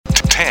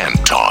Tan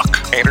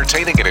Talk.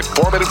 Entertaining and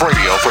informative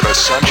radio for the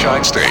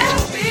Sunshine State.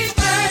 Happy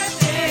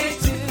birthday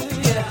to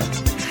you.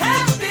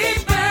 Happy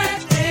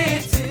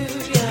birthday to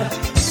you.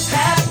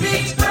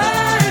 Happy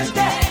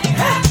birthday.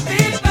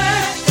 Happy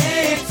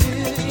birthday to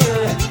you.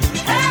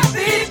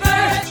 Happy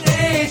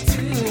birthday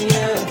to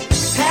you.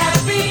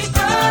 Happy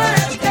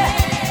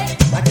birthday.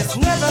 I just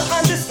never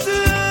understood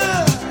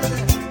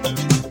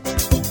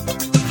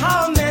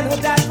how a man who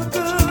died for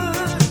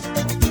good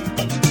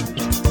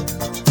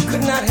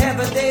could not have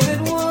a David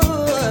Wood.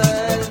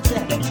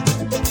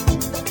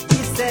 He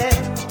said,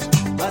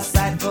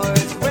 aside for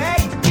his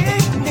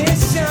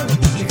recognition,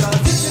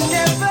 because it should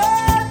never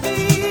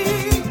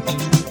be,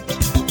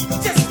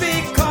 just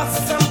because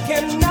some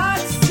cannot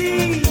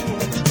see,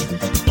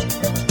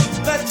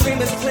 the dream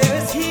is clear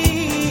as he,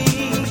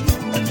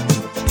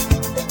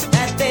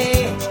 that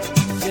they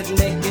should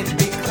make it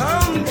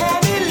become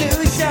an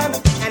illusion,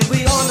 and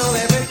we all know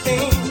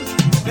everything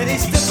that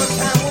each different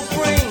time will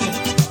bring,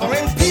 or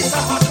in peace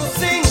our heart will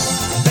sing,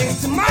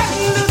 thanks to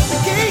Martin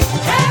Luther King.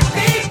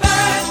 Happy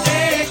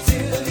birthday to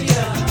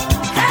you.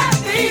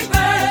 Happy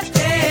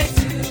birthday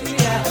to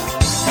you.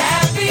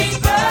 Happy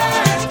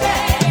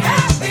birthday.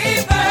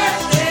 Happy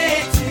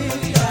birthday to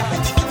you.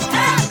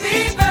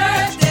 Happy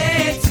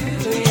birthday to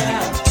you.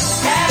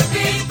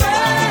 Happy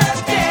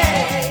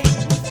birthday.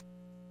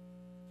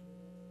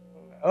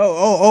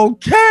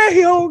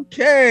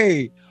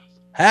 Okay.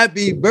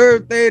 Happy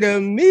birthday to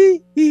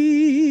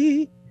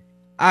me.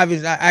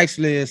 Obviously,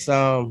 actually, it's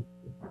not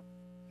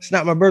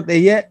my birthday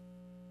yet,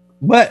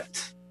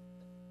 but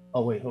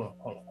hold on.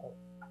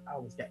 I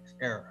always got this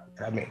error.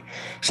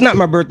 It's not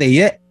my birthday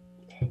yet,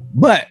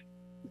 but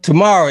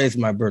tomorrow is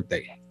my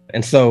birthday,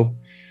 and so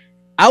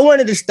I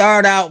wanted to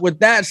start out with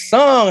that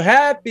song.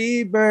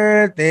 Happy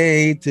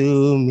birthday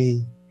to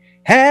me.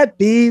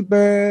 Happy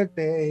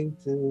birthday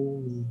to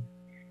me.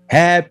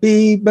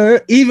 Happy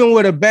birthday, even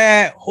with a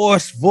bad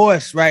hoarse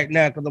voice right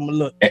now, because I'm a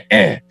little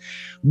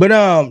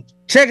but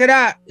check it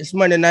out. It's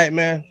Monday night,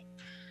 man.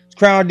 It's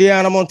Krown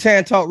Deon. I'm on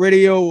Tan Talk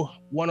Radio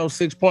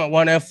 106.1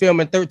 FM and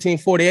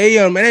 1340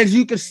 AM. And as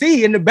you can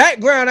see in the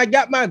background, I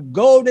got my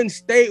Golden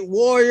State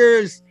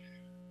Warriors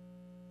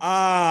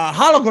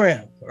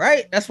hologram,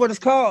 right? That's what it's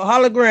called,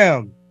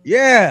 hologram.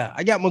 Yeah,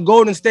 I got my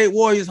Golden State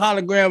Warriors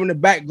hologram in the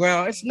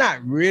background. It's not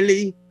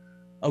really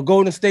a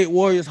Golden State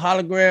Warriors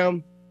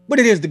hologram, but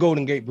it is the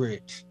Golden Gate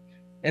Bridge.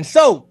 And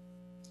so,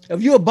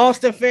 if you're a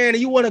Boston fan and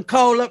you want to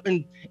call up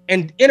and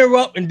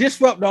interrupt and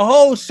disrupt the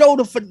whole show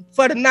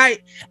for the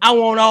night, I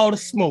want all the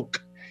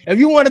smoke. If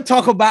you want to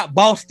talk about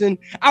Boston,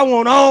 I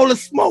want all the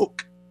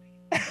smoke.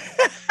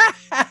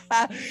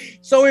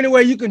 So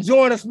anyway, you can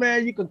join us,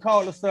 man. You can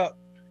call us up,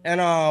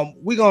 and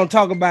we're going to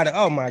talk about it.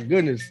 Oh, my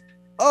goodness.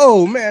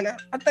 Oh, man,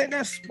 I think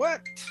that's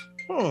what?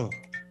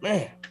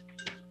 Man.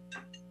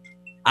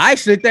 I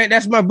actually think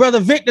that's my brother,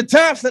 Victor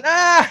Thompson.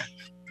 I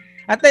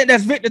think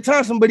that's Victor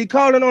Thompson, but he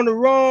calling on the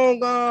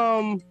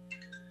wrong,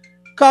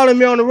 calling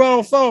me on the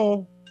wrong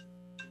phone.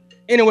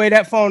 Anyway,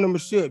 that phone number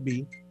should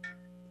be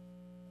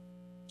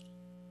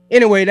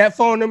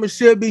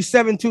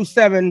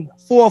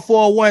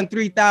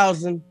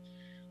 727-441-3000.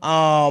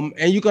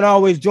 And you can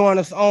always join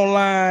us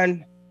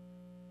online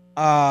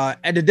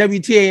at the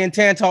WTA and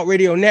Tan Talk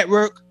Radio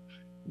Network.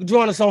 You can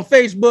join us on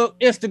Facebook,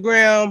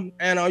 Instagram,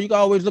 and you can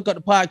always look up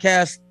the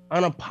podcast,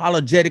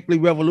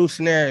 Unapologetically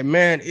Revolutionary.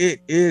 Man, it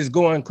is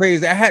going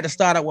crazy. I had to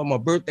start out with my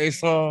birthday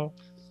song.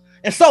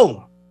 And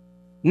so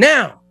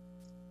now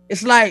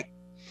it's like,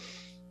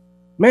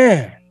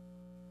 man,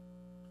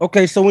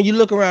 okay, so when you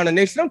look around the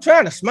nation, I'm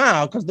trying to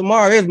smile because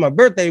tomorrow is my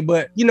birthday,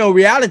 but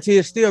reality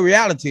is still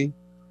reality.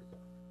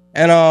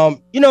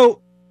 And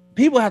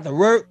people have to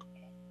work,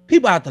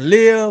 people have to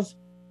live,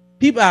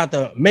 people have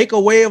to make a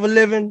way of a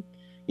living.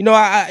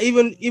 I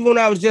even when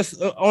I was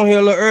just on here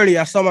a little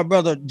earlier, I saw my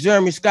brother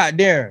Jeremy Scott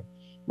Darren.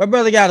 My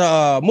brother got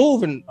a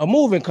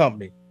moving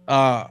company,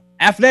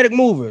 Athletic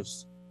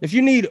Movers. If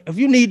you need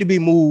to be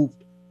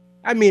moved,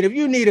 if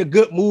you need a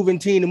good moving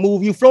team to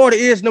move you, Florida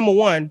is number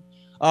one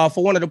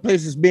for one of the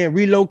places being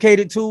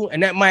relocated to,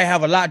 and that might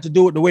have a lot to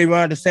do with the way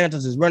Ron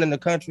DeSantis is running the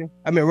country.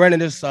 Running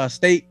this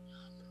state.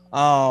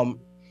 But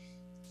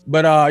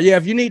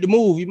if you need to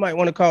move, you might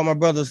want to call my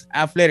brother's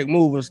Athletic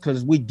Movers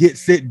because we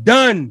gets it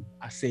done.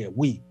 I said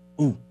we.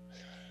 Ooh.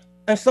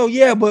 And so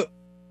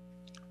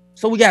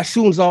so we got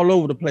shootings all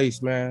over the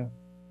place, man.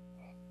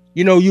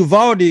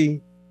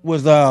 Uvalde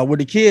was with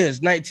the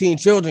kids, 19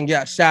 children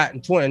got shot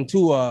and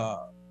 22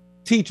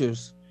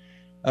 teachers.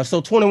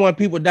 So 21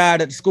 people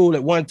died at the school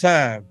at one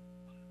time.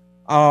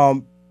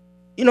 That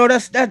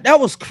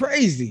was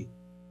crazy.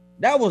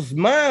 That was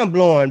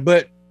mind-blowing.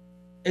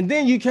 And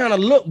then you kind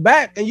of look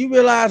back and you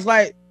realize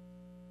like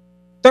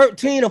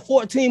 13 or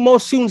 14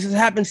 more shootings has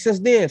happened since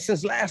then,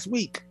 since last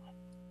week.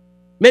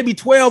 Maybe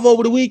 12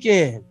 over the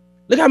weekend.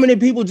 Look how many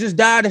people just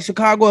died in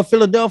Chicago and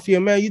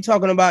Philadelphia, man. You're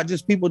talking about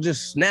just people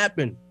just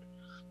snapping,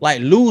 like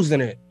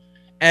losing it.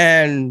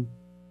 And,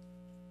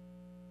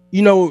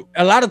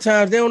 a lot of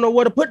times they don't know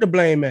where to put the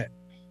blame at.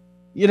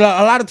 A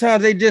lot of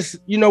times they just,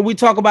 we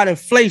talk about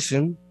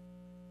inflation.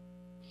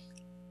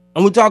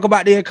 and we talk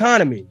about the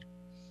economy.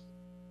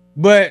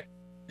 But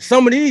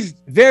some of these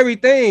very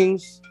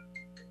things,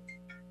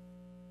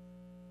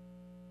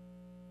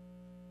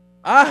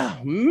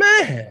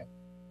 man,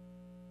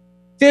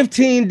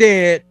 15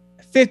 dead,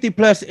 50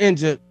 plus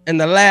injured in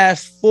the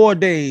last 4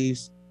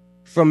 days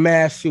from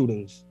mass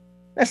shootings.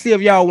 Let's see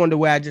if y'all wonder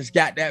where I just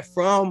got that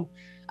from.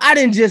 I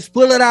didn't just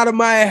pull it out of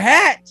my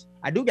hat.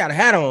 I do got a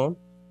hat on,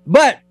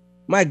 but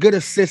my good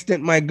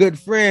assistant, my good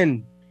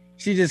friend,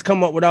 she just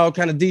come up with all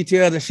kind of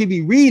details and she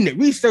be reading it,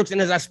 researching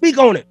as I speak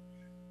on it.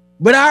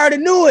 But I already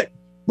knew it.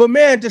 But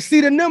man, to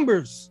see the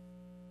numbers,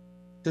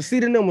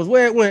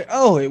 where it went.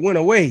 Oh, it went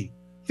away.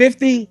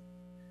 50,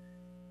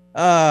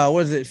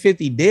 was it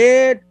 50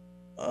 dead?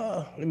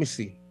 Let me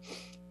see.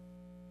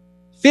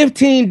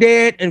 15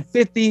 dead and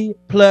 50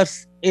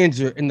 plus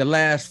injured in the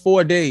last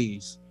 4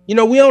 days. You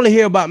know, we only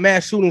hear about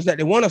mass shootings that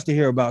they want us to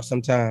hear about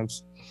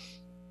sometimes.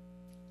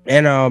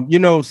 And, you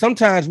know,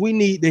 sometimes we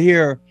need to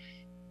hear,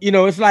 you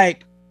know, it's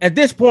like at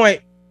this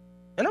point,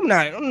 and I'm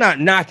not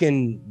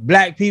knocking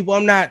black people.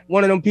 I'm not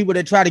one of them people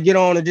that try to get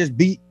on and just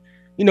beat,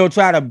 you know,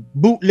 try to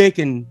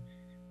bootlick and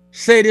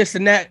say this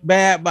and that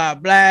bad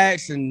about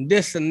blacks and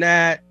this and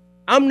that.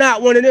 I'm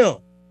not one of them.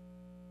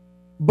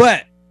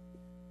 But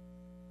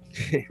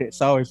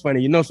it's always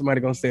funny. You know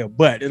somebody gonna say a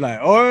but. It's like,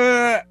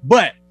 oh,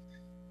 but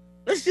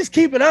let's just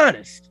keep it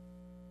honest.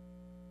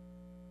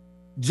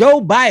 Joe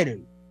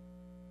Biden,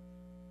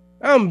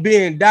 I'm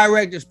being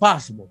direct as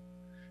possible.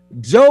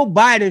 Joe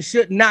Biden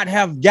should not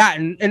have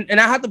gotten, and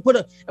I have to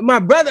put my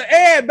brother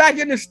Ed back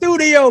in the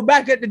studio,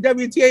 back at the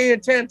WTA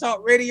and Tan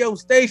Talk radio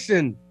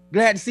station.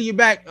 Glad to see you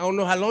back. I don't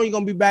know how long you're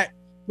gonna be back,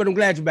 but I'm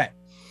glad you're back.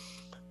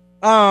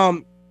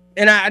 And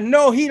I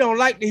know he don't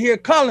like to hear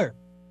color,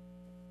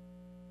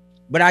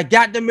 but I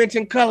got to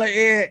mention color,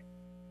 Ed,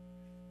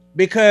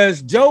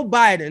 because Joe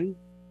Biden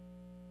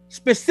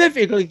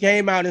specifically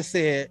came out and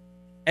said,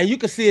 and you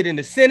can see it in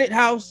the Senate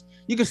House,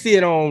 you can see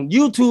it on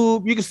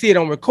YouTube, you can see it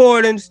on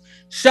recordings.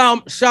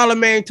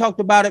 Charlemagne talked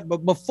about it,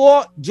 but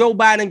before Joe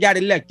Biden got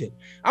elected,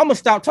 I'm gonna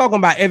stop talking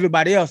about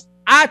everybody else.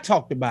 I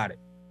talked about it.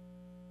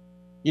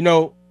 You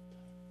know,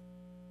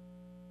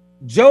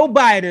 Joe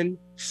Biden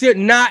should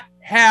not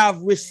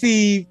have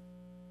received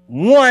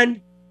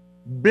one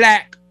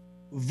black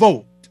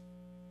vote.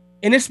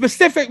 And there's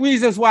specific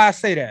reasons why I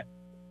say that.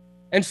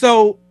 And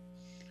so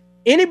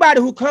anybody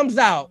who comes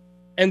out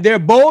and they're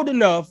bold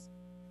enough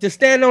to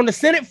stand on the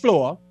Senate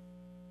floor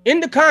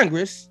in the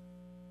Congress,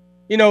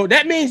 you know,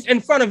 that means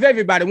in front of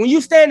everybody. When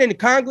you stand in the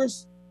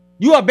Congress,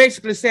 you are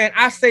basically saying,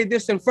 I say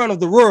this in front of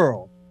the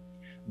world.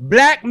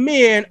 Black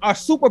men are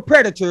super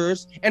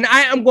predators, and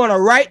I am going to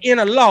write in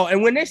a law.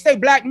 And when they say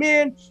black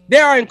men, they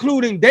are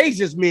including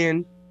Deja's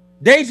men,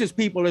 Deja's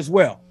people as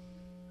well.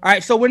 All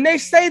right, so when they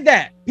say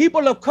that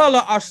people of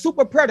color are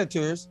super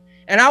predators,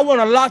 and I want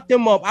to lock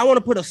them up, I want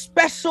to put a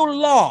special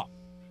law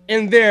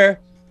in there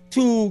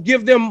to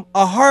give them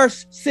a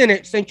harsh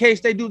sentence in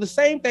case they do the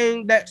same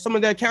thing that some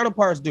of their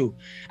counterparts do.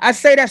 I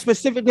say that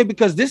specifically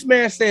because this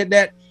man said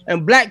that,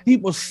 and black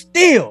people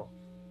still,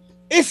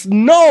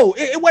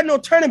 it wasn't no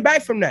turning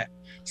back from that.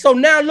 So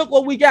now look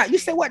what we got. You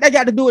say, what that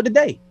got to do with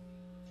today?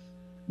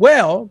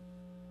 Well,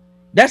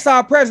 that's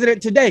our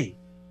president today.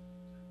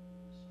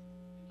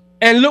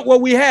 And look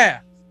what we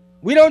have.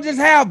 We don't just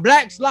have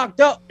blacks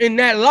locked up in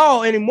that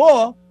law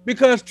anymore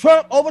because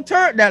Trump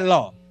overturned that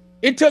law.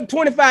 It took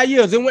 25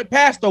 years. It went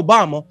past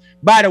Obama,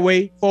 by the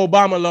way, for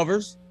Obama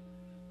lovers.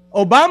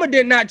 Obama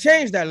did not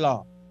change that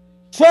law.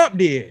 Trump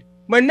did.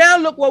 But now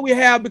look what we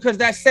have because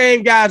that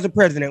same guy is the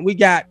president. We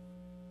got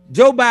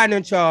Joe Biden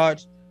in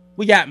charge.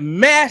 We got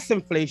mass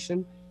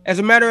inflation. As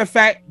a matter of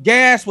fact,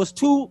 gas was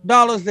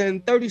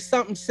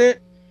 $2.30-something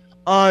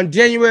on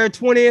January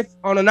 20th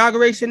on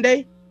Inauguration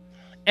Day.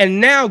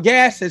 And now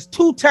gas is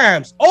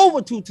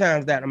over two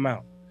times that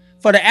amount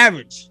for the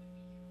average.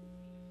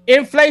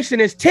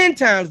 Inflation is 10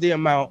 times the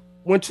amount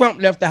when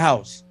Trump left the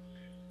house.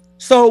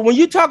 So when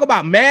you talk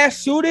about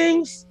mass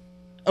shootings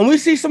and we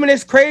see some of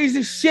this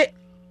crazy shit,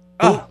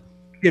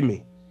 give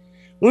me.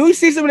 When we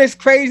see some of this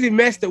crazy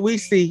mess that we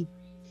see,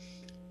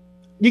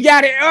 you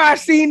got it. I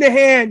seen the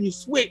hand,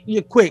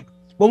 you're quick.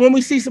 But when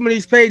we see some of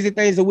these crazy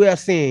things that we are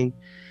seeing,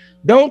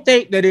 don't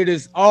think that it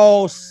is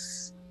all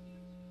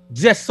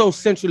just so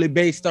centrally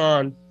based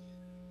on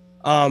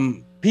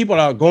people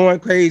are going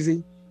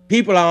crazy,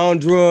 people are on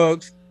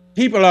drugs,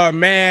 people are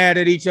mad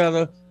at each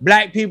other,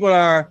 black people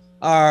are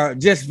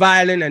just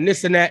violent and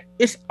this and that.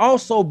 It's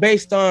also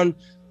based on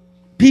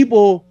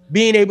people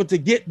being able to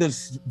get the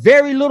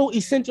very little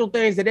essential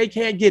things that they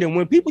can't get. And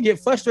when people get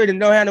frustrated and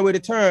don't have no way to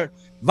turn,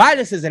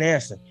 violence is an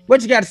answer.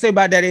 What you got to say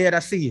about that, Ed? I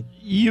see you.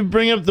 You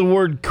bring up the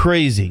word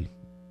crazy.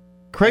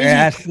 Crazy.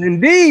 Yes,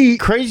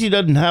 indeed. Crazy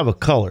doesn't have a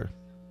color.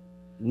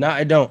 No,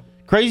 I don't.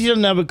 Crazy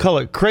doesn't have a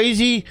color.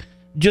 Crazy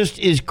just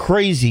is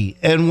crazy.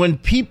 And when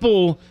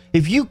people,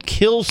 if you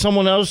kill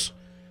someone else,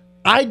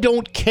 I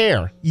don't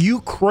care. You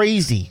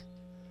crazy.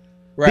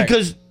 Right.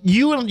 Because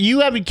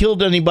you haven't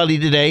killed anybody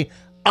today.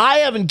 I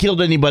haven't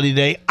killed anybody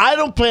today. I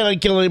don't plan on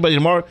killing anybody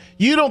tomorrow.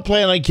 You don't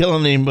plan on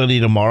killing anybody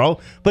tomorrow.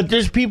 But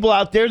there's people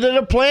out there that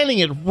are planning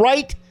it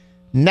right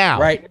now.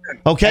 Right.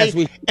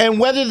 Okay? And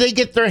whether they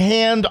get their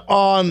hand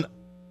on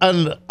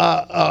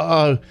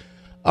a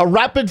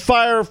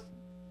rapid-fire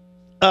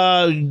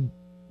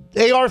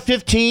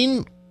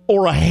AR-15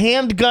 or a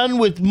handgun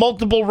with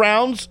multiple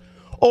rounds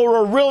or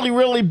a really,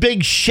 really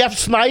big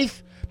chef's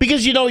knife,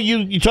 because, you know,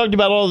 you talked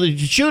about all the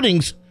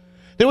shootings.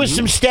 There was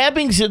some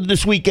stabbings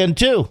this weekend,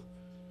 too,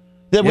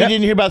 that we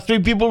didn't hear about. 3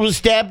 people were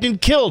stabbed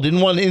and killed in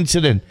one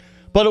incident.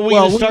 But are we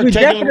going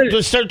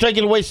to start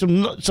taking away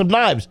some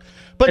knives?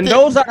 But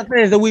those are the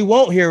things that we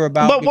won't hear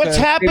about. But what's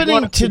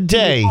happening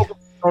today,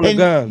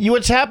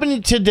 what's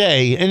happening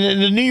today,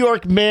 and the New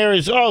York mayor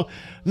is,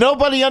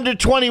 nobody under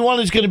 21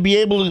 is going to be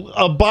able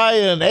to buy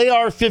an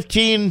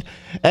AR-15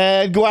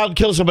 and go out and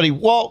kill somebody.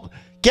 Well,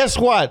 guess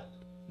what?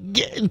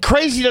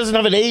 Crazy doesn't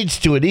have an age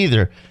to it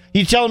either.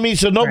 You telling me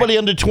so nobody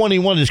under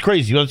 21 is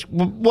crazy? That's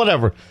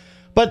whatever.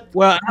 But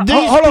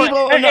these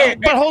people.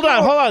 But hold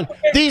on.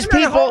 These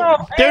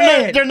people,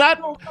 they're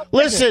not.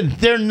 Listen,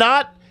 they're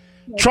not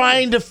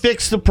trying to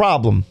fix the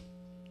problem.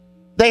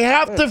 They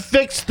have to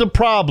fix the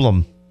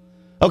problem.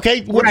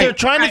 Okay, what they're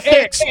trying to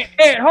fix.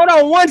 Ed, hold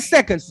on 1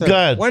 second, sir. Go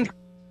ahead.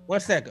 One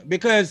second,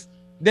 because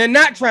they're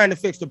not trying to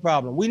fix the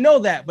problem. We know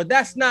that, but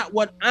that's not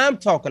what I'm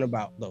talking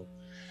about, though.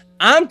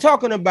 I'm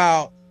talking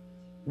about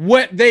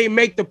what they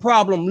make the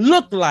problem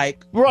look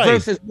like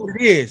versus what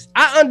it is.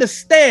 I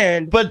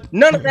understand, but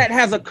none of that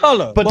has a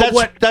color. But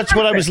that's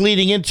what I was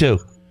leading into.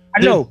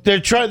 I know.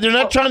 They're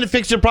not trying to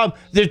fix the problem.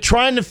 They're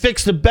trying to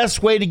fix the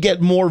best way to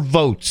get more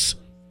votes.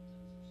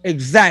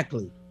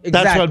 Exactly.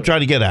 That's what I'm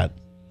trying to get at.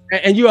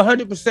 And you're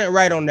 100%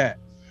 right on that.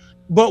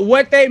 But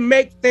what they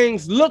make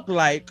things look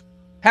like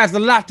has a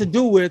lot to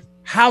do with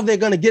how they're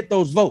going to get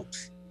those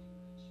votes.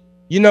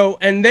 You know,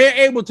 and they're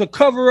able to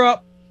cover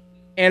up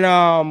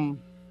and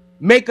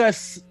make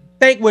us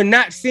think we're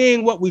not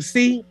seeing what we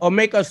see, or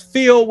make us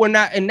feel we're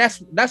not. And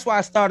that's why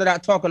I started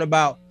out talking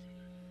about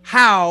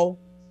how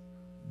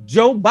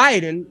Joe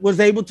Biden was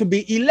able to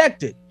be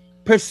elected.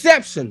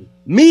 Perception,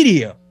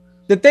 media,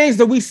 the things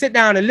that we sit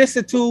down and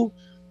listen to,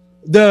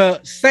 the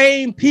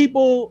same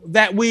people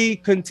that we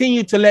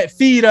continue to let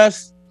feed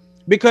us,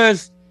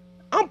 because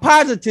I'm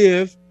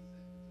positive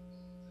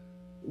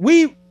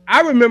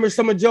I remember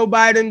some of Joe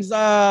Biden's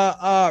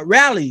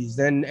rallies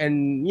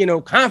and you know,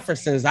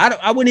 conferences.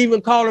 I wouldn't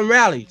even call them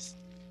rallies.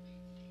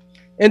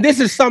 And this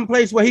is some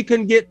place where he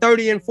couldn't get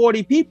 30 and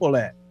 40 people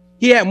at.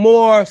 He had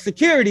more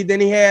security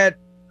than he had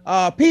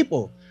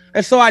people.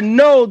 And so I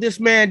know this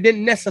man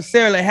didn't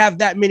necessarily have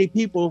that many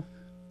people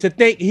to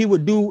think he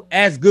would do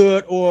as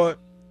good or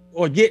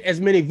get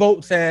as many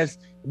votes as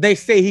they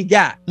say he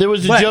got. There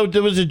was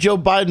a Joe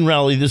Biden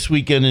rally this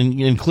weekend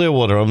in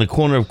Clearwater on the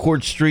corner of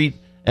Court Street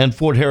and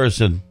Fort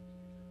Harrison.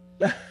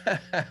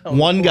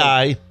 One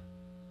guy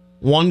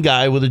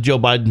with a Joe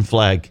Biden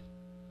flag.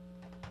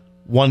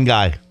 One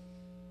guy.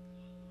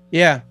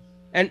 Yeah.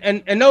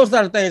 And those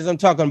are the things I'm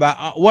talking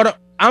about. What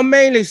I'm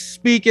mainly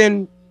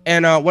speaking,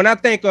 and when I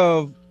think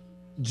of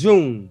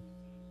June,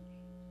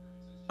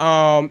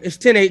 it's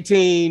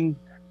 10/18.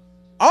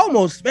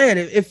 Almost, man,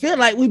 it feels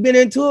like we've been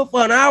into it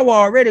for an hour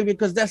already,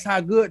 because that's how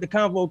good the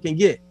convo can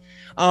get.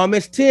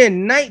 It's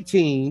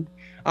 10:19.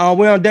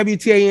 We're on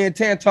WTAN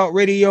Tan Talk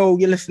Radio.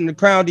 You're listening to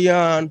Krown,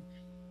 Deon,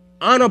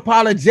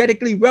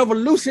 Unapologetically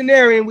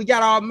Revolutionary. And we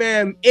got our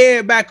man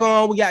Ed back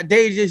on. We got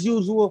Deja as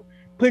usual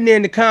putting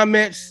in the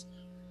comments.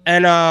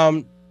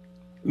 And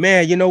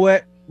man, you know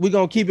what? We're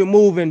gonna keep it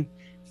moving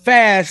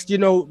fast. You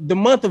know, the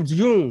month of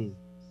June.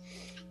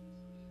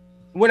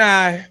 When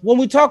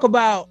we talk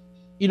about,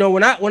 you know,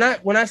 when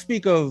I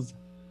speak of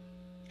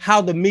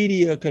how the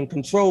media can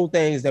control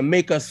things and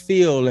make us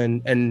feel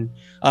and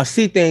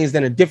see things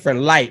in a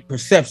different light,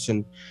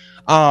 perception.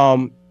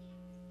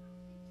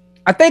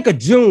 I think of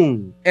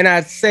June, and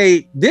I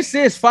say this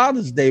is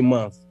Father's Day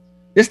month.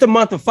 This is the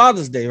month of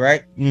Father's Day,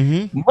 right?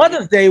 Mm-hmm.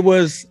 Mother's Day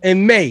was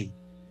in May.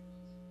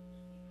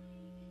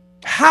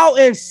 How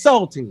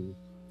insulting.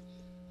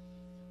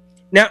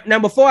 Now,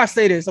 before I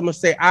say this, I'm gonna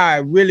say I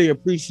really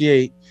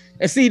appreciate,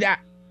 and see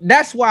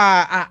that's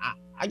why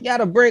I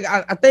gotta bring.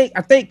 I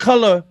think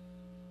color.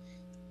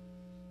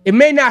 It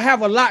may not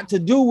have a lot to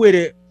do with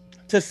it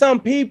to some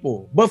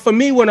people, but for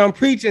me, when I'm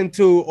preaching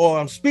to, or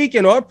I'm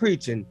speaking or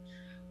preaching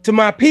to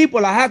my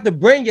people, I have to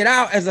bring it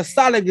out as a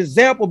solid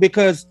example,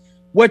 because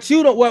what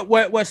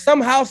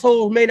some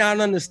households may not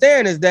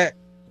understand is that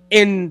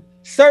in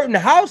certain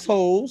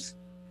households,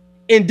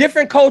 in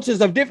different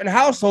cultures of different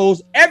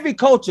households, every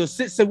culture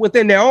sits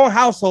within their own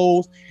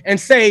households and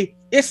say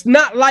it's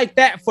not like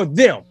that for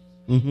them.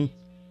 Mm-hmm.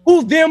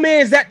 Who them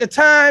is at the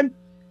time,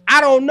 I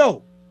don't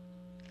know.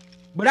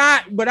 But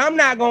I'm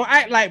not gonna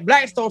act like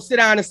blacks don't sit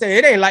down and say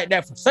it ain't like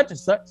that for such and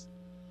such.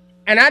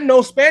 And I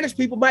know Spanish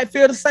people might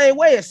feel the same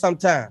way at some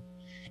time.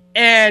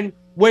 And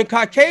when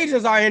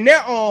Caucasians are in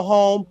their own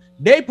home,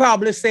 they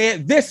probably say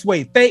it this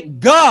way: thank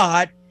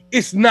God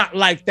it's not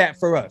like that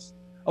for us.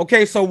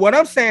 Okay, so what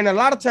I'm saying, a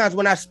lot of times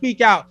when I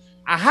speak out,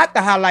 I have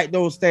to highlight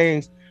those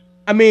things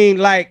I mean,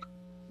 like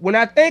when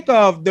I think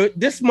of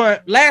this month,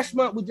 last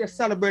month we just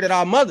celebrated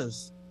our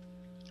mothers,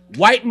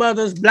 white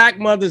mothers, black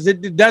mothers.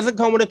 It doesn't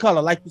come with a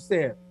color, like you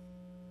said.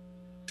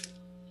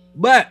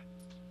 But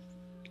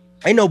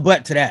ain't no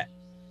but to that.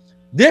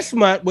 This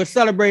month we're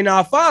celebrating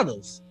our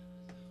fathers.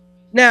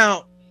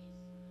 Now,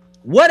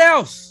 what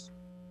else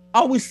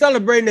are we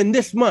celebrating in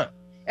this month?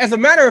 As a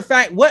matter of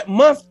fact, what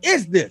month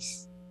is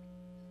this?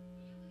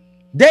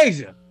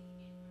 Deja,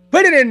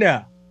 put it in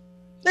there.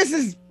 This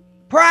is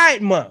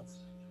Pride Month.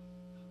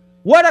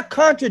 What a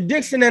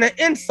contradiction and an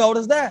insult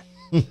is that?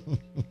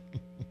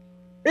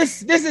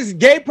 This is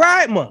Gay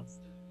Pride Month.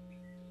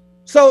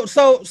 So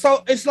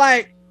it's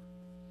like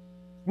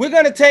we're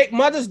gonna take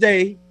Mother's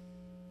Day.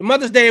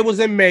 Mother's Day was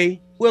in May.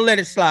 We'll let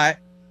it slide.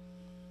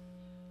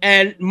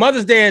 And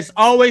Mother's Day is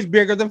always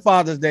bigger than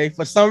Father's Day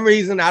for some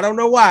reason. I don't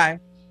know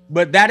why,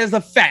 but that is a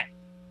fact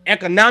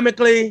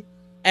economically,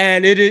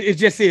 and it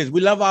just is.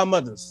 We love our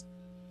mothers,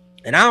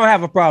 and I don't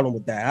have a problem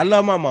with that. I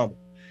love my mama,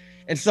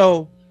 and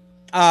so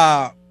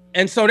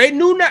they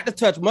knew not to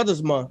touch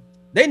Mother's Month.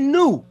 They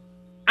knew.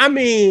 I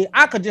mean,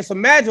 I could just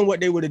imagine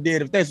what they would have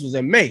did if this was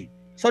in May.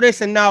 So they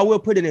said, "No, we'll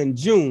put it in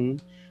June,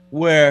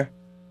 where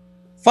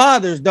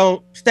fathers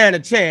don't stand a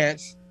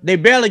chance. They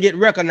barely get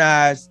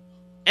recognized,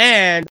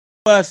 and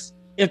fuss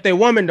if their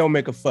woman don't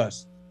make a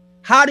fuss."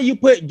 How do you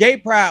put Gay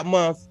Pride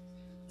Month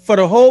for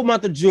the whole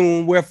month of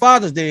June where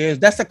Father's Day is?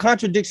 That's a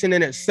contradiction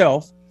in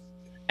itself.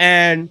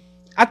 And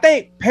I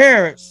think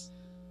parents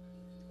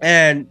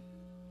and,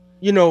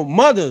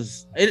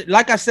 mothers,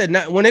 like I said,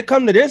 when it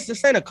comes to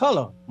this ain't a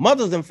color.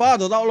 Mothers and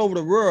fathers all over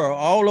the world,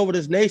 all over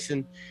this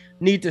nation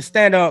need to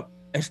stand up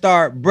and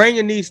start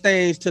bringing these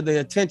things to the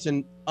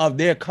attention of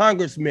their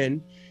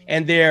congressmen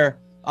and their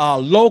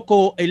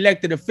local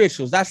elected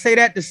officials. I say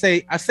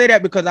that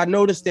because I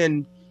noticed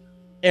in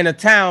a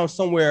town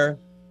somewhere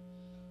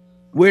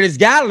where this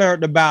guy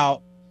learned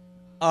about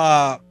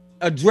a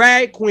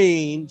drag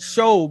queen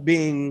show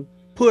being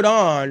put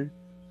on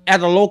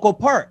at a local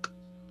park,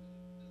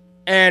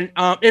 and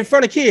in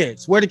front of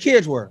kids, where the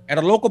kids were at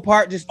a local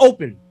park, just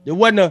open. It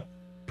wasn't a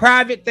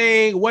private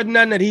thing. It wasn't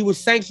nothing that he was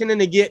sanctioning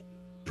to get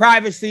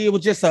privacy. It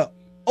was just a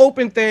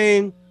open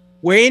thing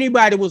where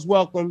anybody was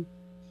welcome.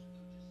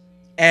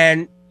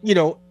 And,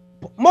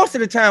 most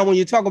of the time when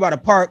you talk about a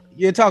park,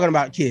 you're talking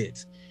about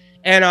kids.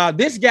 And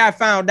this guy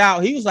found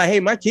out. He was like, "Hey,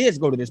 my kids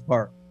go to this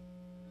park."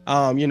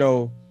 Oh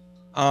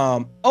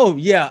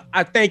yeah,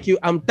 I thank you.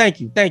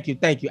 Thank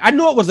you. I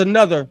knew it was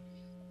another.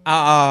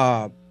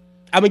 I'm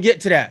gonna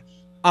get to that.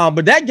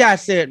 But that guy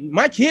said,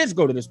 "My kids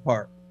go to this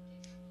park,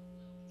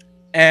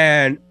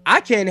 and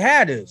I can't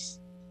have this."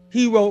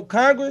 He wrote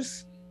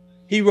Congress.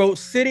 He wrote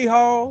City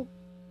Hall.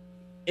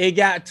 It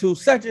got to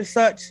such and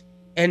such.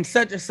 And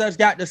such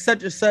got to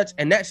such and such,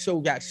 and that show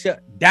got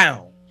shut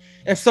down.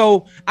 And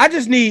so I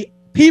just need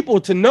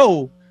people to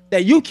know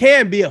that you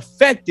can be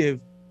effective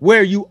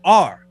where you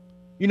are.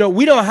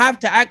 We don't have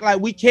to act like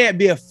we can't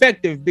be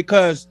effective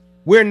because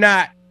we're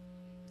not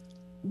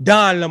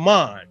Don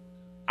Lemon.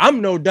 I'm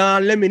no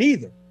Don Lemon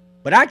either.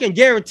 But I can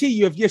guarantee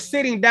you, if you're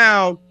sitting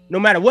down, no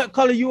matter what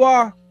color you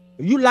are,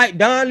 if you like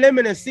Don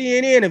Lemon and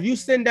CNN, if you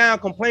sit down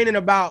complaining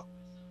about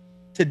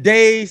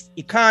today's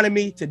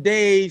economy,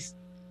 today's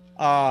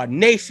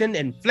nation,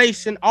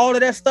 inflation, all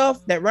of that stuff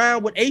that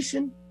rhyme with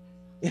Asian,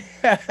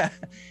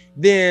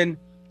 then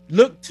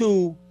look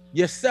to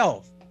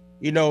yourself.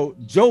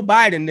 Joe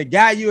Biden, the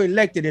guy you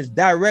elected, is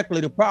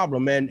directly the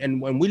problem,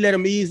 and when we let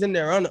him ease in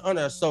there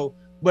under. So,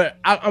 but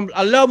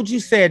I love what you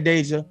said,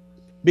 Deja,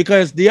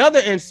 because the other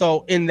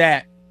insult in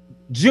that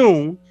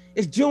June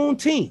is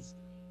Juneteenth.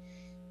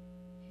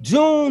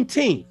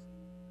 Juneteenth,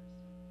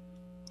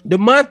 the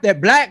month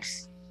that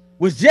blacks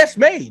was just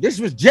made. This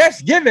was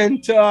just given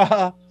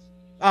to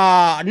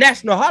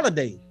national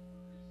holiday,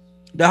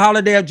 the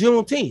holiday of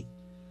Juneteenth,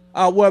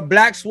 where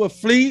blacks were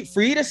freed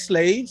as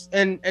slaves,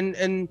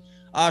 and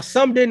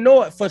some didn't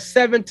know it for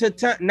 7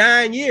 to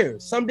 9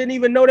 years. Some didn't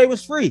even know they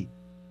was free.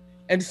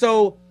 And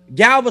so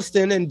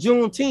Galveston and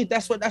Juneteenth,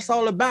 that's what that's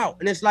all about.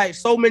 And it's like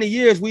so many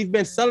years we've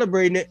been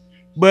celebrating it,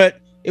 but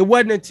it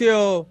wasn't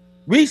until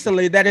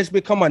recently that it's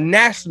become a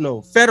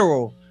national,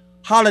 federal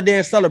holiday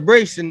and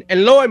celebration.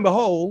 And lo and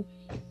behold,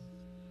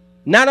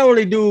 not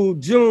only is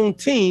June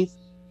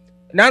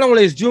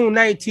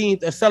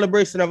 19th a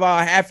celebration of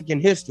our African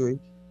history,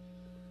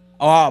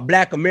 or our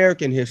Black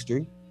American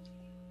history,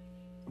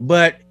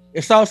 but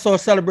it's also a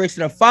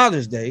celebration of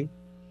Father's Day,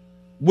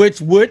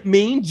 which would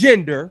mean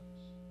gender.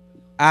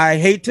 I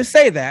hate to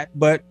say that,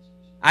 but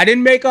I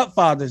didn't make up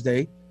Father's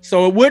Day,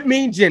 so it would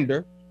mean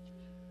gender,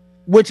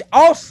 which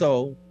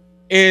also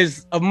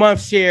is a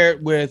month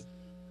shared with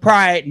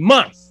Pride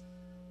Month,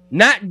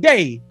 not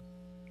day.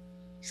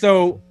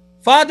 So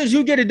fathers,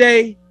 you get a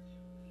day.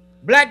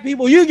 Black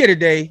people, you get a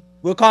day.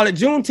 We'll call it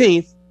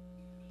Juneteenth.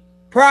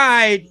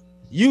 Pride,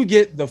 you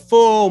get the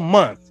full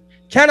month.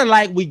 Kind of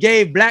like we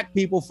gave black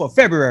people for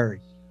February.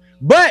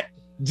 But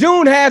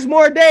June has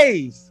more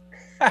days.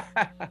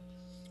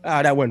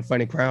 Oh, that wasn't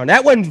funny, Krown.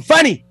 That wasn't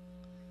funny.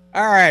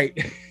 All right.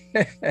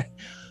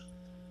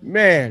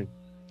 Man.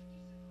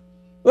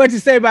 What you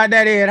say about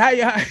that, Ed?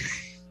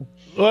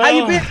 How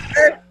you been?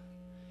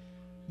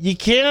 You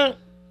can't,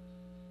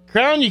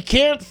 Krown. You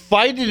can't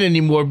fight it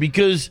anymore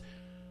because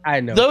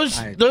I know.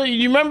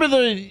 You remember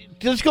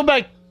let's go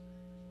back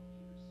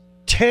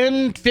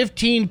 10,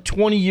 15,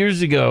 20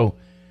 years ago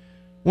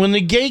when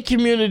the gay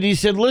community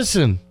said,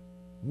 listen,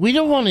 we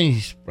don't want any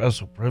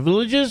special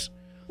privileges.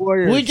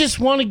 We just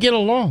want to get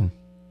along.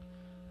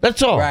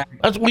 That's all. Right.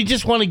 We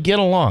just want to get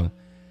along.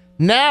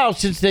 Now,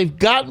 since they've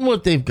gotten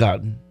what they've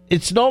gotten,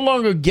 it's no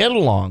longer get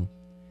along.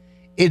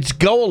 It's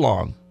go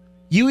along.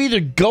 You either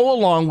go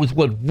along with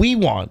what we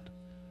want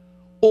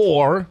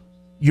or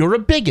you're a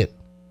bigot.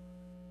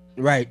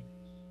 Right.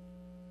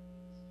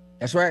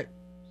 That's right.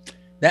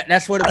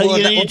 That's what it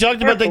was. You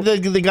talked about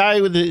the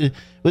guy with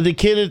the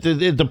kid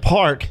at the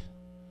park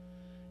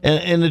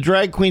and the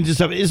drag queens and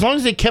stuff. As long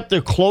as they kept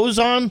their clothes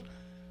on,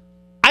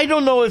 I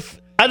don't know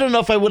if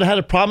I would have had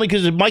a problem,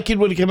 because if my kid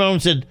would have come out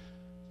and said,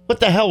 "What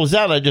the hell was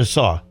that I just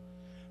saw?"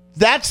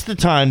 That's the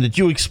time that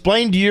you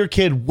explain to your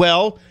kid,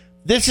 well,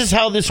 this is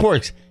how this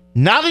works.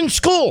 Not in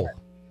school.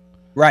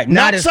 Right.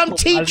 Not some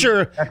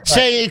teacher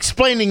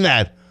explaining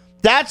that.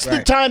 That's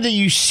the time that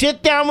you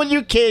sit down with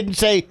your kid and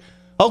say,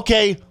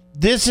 okay,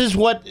 this is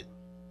what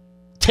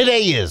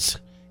today is.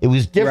 It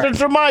was different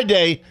from my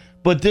day,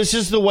 but this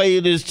is the way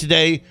it is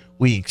today.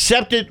 We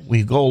accept it.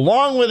 We go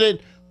along with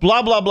it.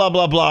 Blah, blah, blah,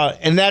 blah, blah.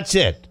 And that's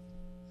it.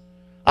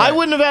 Right. I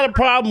wouldn't have had a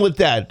problem with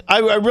that.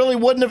 I really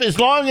wouldn't have, as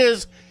long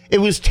as it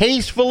was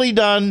tastefully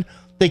done.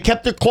 They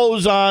kept their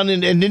clothes on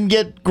and didn't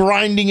get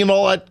grinding and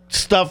all that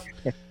stuff.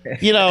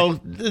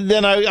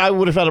 Then I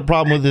would have had a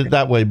problem with it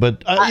that way.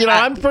 But,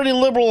 I'm pretty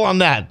liberal on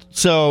that.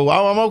 So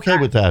I'm okay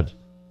with that.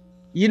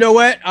 You know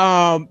what?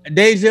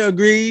 Deja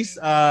agrees.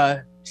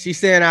 She's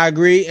saying I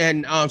agree.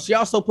 And she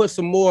also put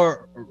some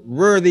more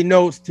worthy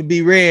notes to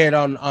be read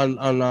on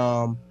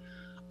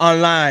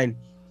online.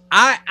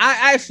 I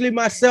actually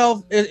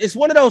myself, it's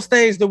one of those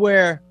things to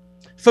where,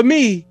 for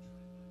me,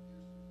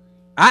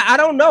 I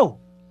don't know.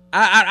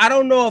 I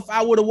don't know if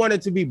I would have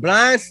wanted to be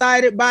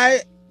blindsided by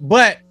it,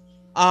 but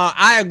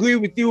I agree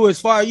with you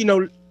as far as,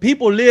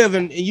 people live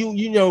and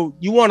you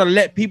want to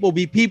let people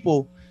be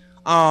people.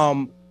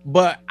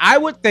 But I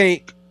would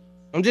think,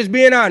 I'm just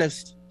being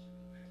honest,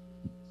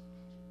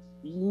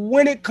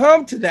 when it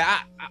comes to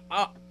that,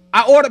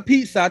 I ordered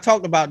pizza. I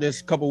talked about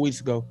this a couple of weeks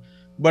ago,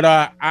 but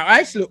I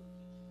actually,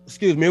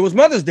 it was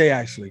Mother's Day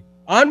actually.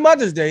 On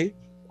Mother's Day,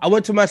 I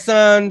went to my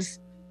son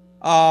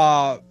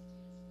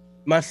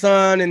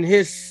and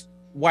his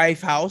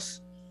wife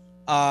house,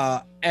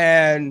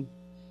 and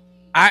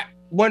I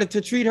wanted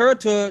to treat her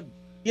to,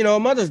 a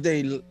Mother's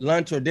Day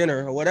lunch or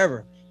dinner or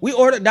whatever. We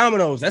ordered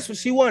Domino's. That's what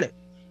she wanted.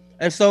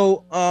 And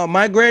so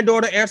my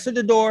granddaughter answered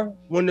the door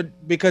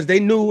because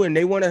they knew and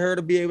they wanted her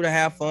to be able to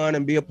have fun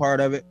and be a part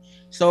of it.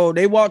 So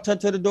they walked her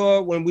to the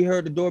door when we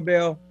heard the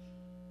doorbell.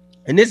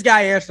 And this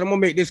guy answered. I'm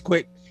going to make this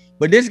quick.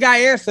 But this guy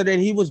answered and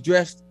he was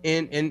dressed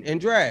in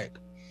drag.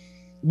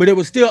 But it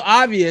was still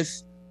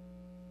obvious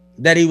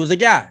that he was a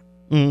guy.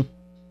 Mm.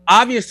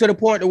 Obvious to the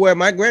point to where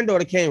my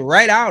granddaughter came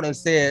right out and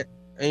said,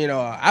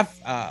 are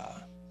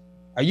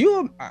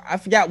you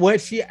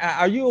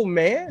a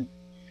man?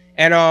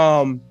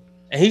 And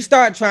he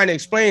started trying to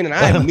explain, and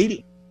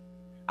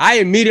I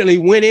immediately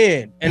went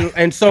in.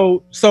 And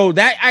so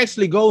that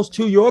actually goes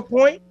to your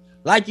point.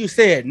 Like you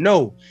said,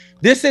 no,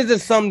 this isn't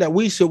something that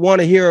we should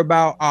want to hear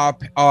about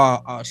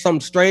some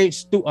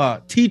strange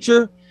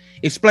teacher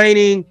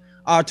explaining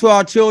to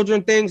our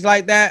children, things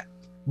like that.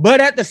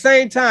 But at the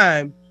same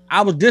time,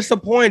 I was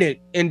disappointed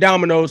in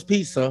Domino's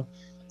Pizza,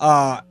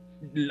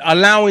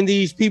 allowing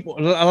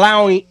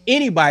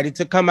anybody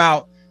to come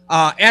out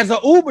as an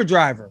Uber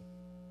driver.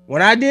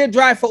 When I did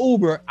drive for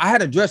Uber, I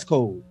had a dress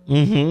code.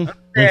 Mm-hmm.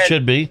 It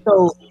should be.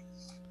 So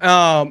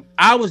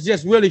I was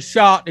just really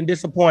shocked and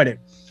disappointed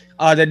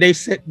that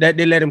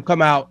they let him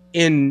come out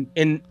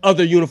in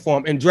other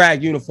uniform, in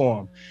drag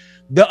uniform.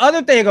 The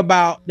other thing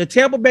about the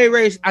Tampa Bay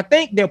race, I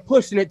think they're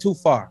pushing it too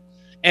far.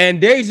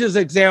 And Deja's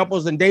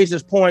examples and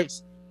Deja's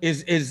points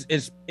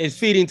is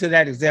feeding to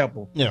that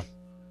example. Yeah.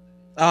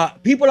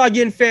 People are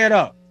getting fed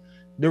up.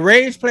 The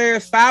Rays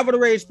players, 5 of the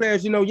Rays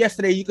players,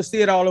 yesterday you could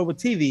see it all over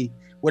TV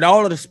with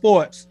all of the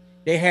sports.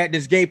 They had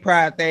this gay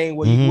pride thing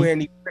where you wear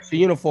these special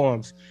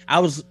uniforms.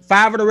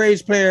 5 of the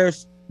Rays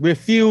players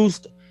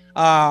refused.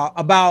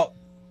 About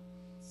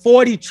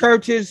 40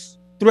 churches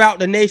throughout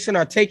the nation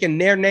are taking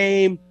their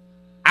name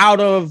out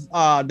of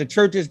the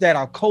churches that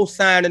are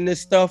co-signing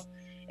this stuff.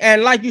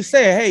 And like you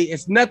said, hey,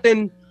 it's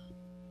nothing.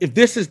 If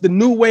this is the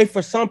new way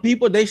for some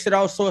people, they should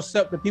also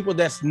accept the people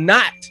that's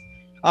not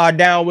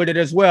down with it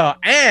as well.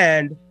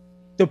 And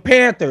the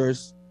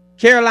Panthers,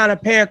 Carolina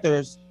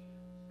Panthers,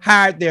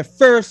 hired their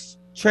first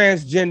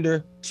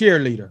transgender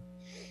cheerleader.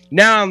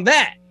 Now on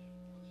that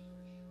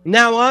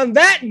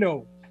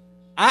note,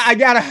 I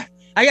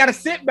gotta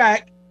sit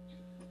back,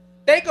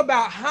 think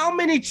about how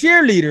many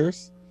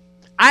cheerleaders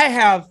I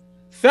have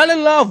fell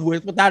in love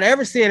with without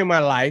ever seeing in my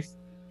life.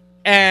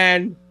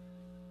 And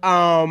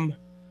I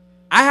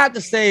have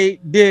to say,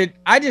 did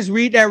I just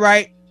read that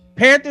right?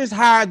 Panthers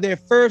hired their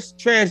first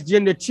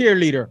transgender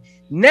cheerleader.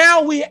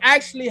 Now we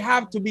actually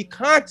have to be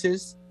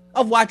conscious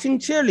of watching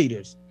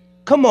cheerleaders.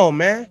 Come on,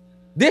 man.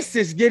 This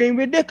is getting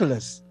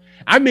ridiculous.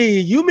 I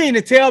mean, you mean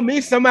to tell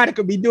me somebody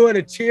could be doing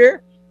a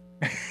cheer?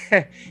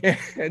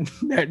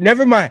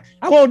 Never mind.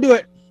 I won't do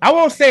it. I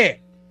won't say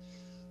it.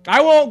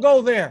 I won't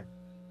go there.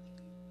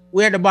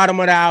 We're at the bottom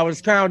of the hour.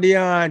 It's Krown,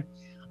 Deon.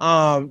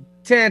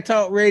 Tan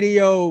Talk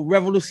Radio,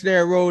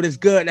 Revolutionary Road. Is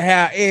good to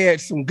have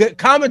Ed. Some good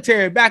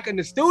commentary back in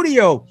the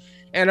studio.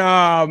 And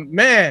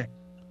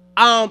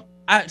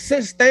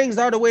since things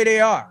are the way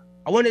they are,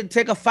 I wanted to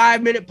take a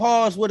 5-minute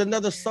pause with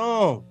another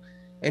song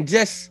and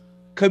just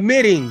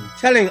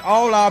telling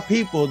all our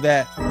people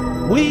that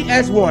we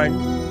as one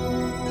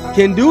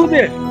can do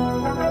this.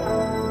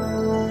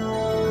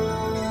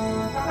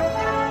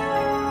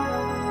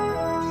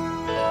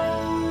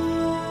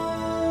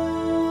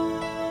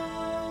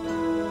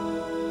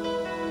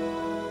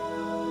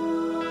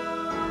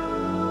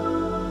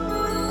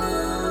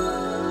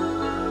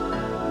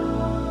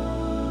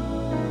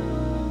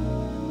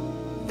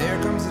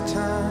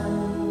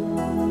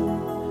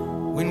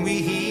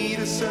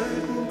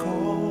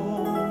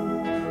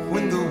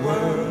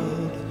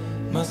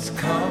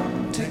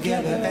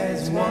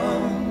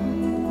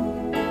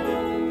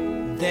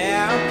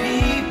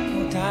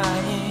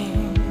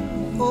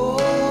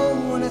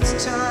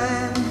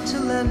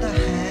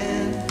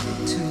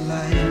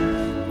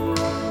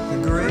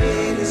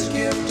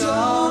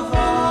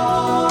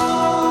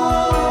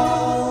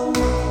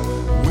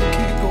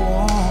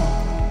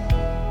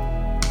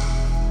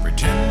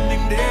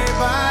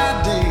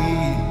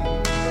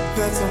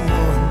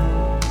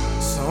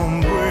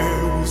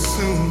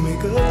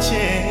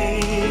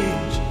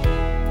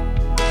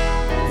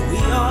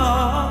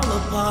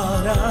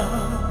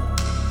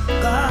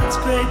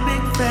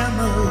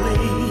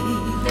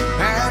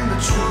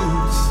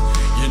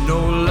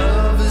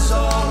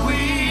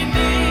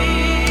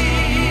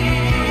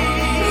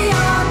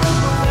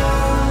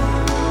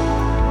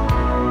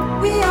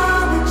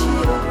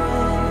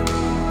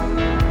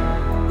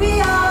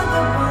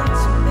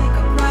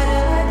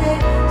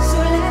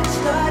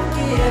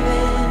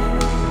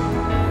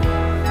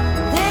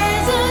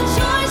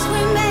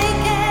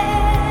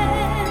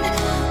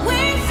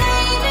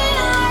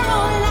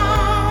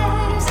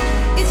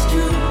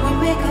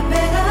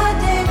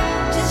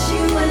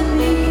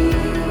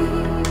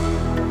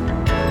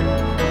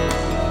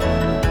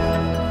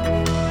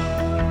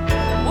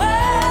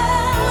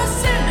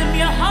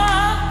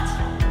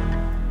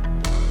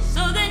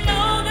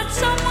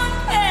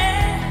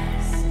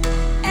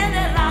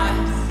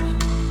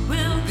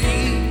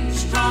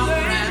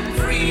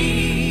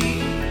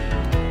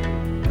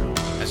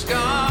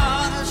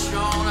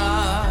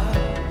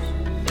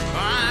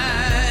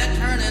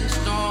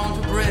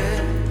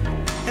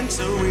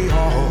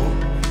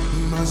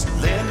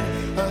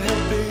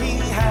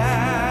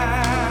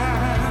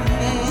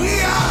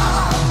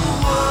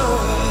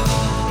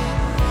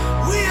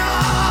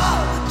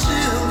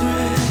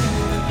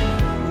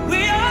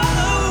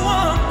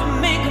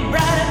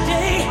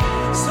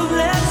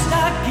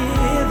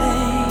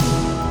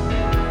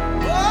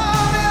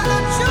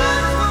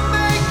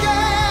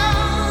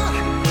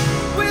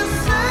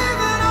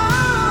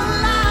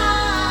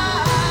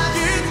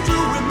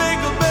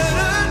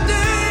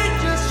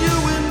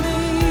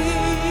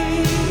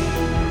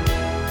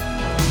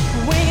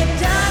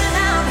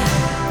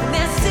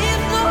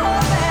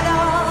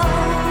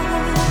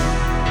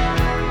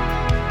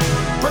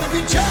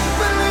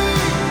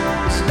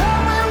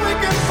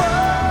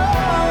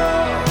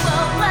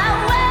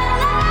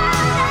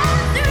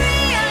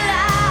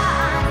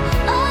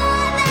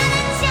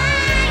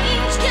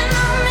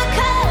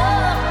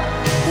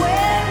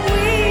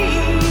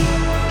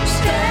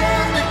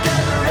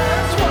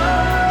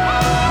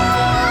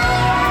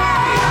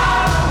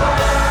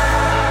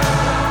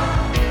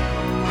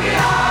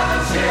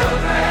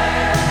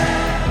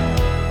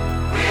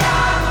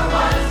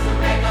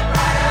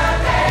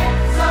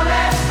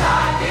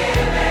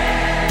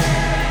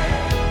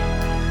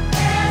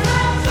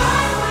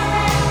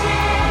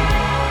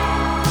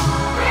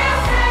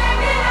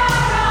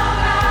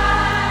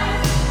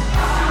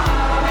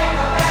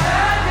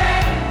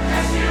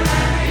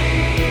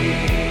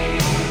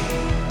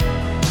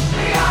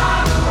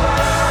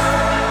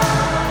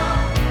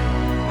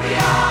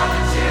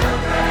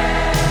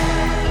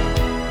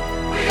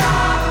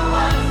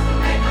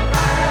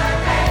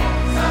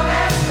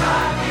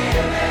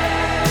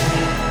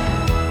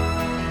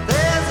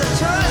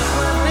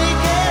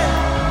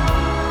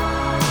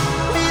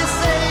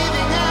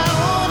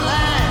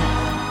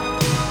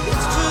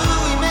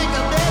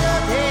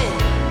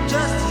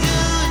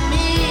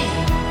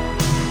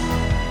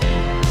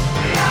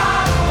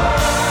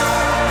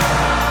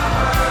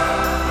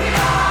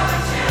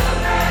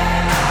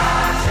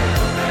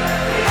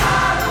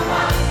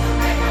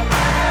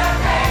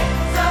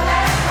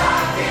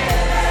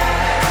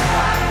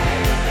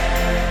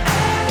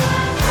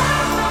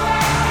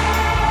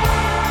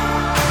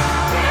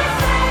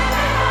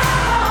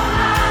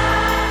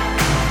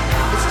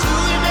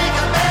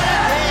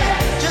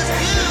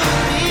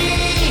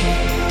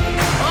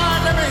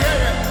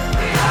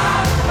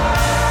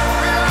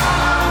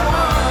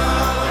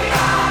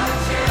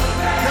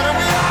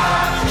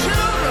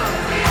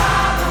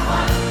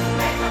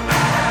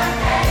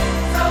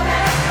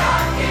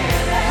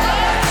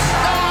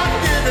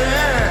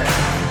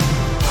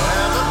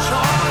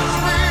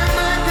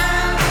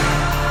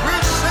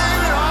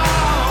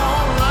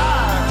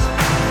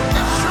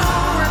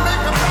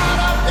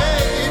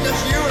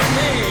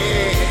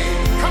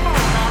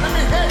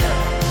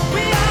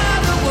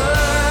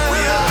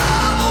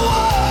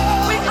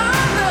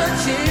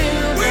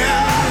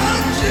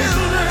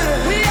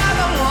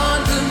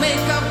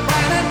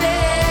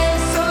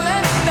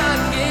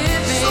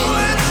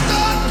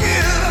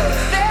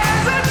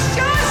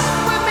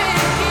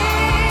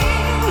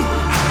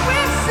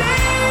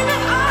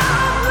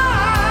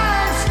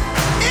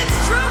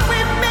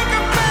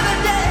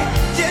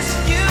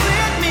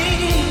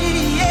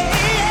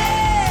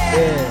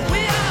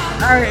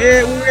 right,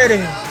 Ed, we ready.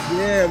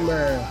 Yeah,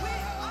 man.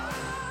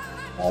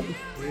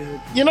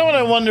 You know what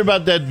I wonder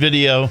about that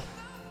video?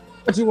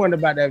 What you wonder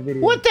about that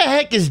video? What the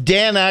heck is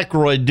Dan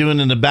Aykroyd doing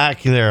in the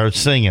back there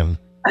singing?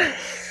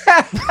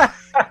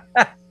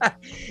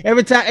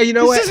 Every time, you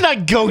know what? This is not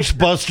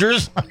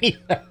Ghostbusters.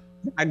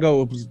 I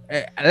go,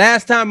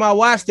 last time I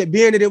watched it,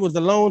 being that it was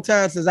a long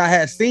time since I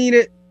had seen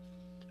it,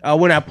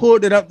 when I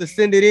pulled it up to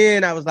send it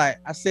in, I was like,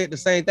 I said the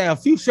same thing. A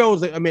few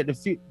shows, I mean,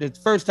 the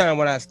first time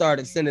when I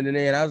started sending it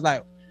in, I was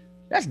like,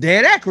 that's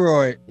Dan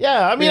Aykroyd.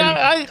 Yeah, I mean,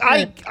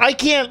 I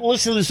can't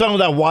listen to the song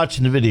without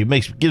watching the video.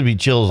 It gives me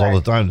chills all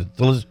the time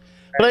to listen.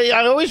 But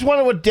I always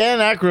wonder what Dan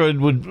Aykroyd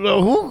would.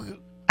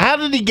 How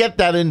did he get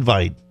that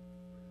invite?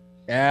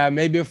 Yeah,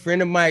 maybe a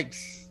friend of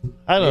Mike's.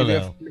 I don't maybe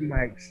know. A friend of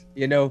Mike's.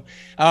 You know,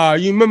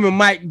 you remember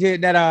Mike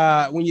did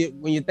that. When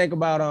you think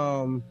about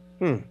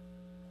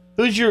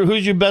who's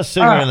your best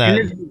singer in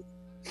that?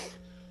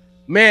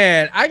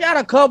 Man, I got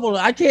a couple.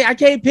 I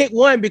can't pick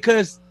one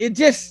because it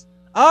just.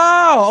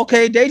 Oh,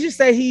 okay. They just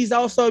say he's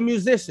also a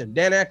musician.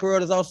 Dan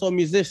Aykroyd is also a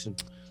musician.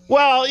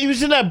 Well, he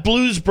was in that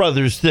Blues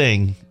Brothers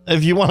thing,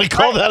 if you want to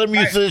call that a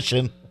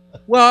musician.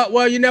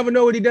 Well, you never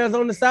know what he does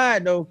on the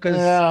side though,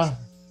 because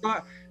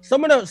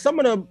some of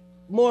the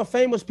more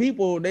famous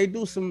people,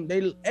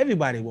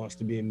 everybody wants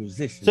to be a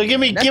musician. So give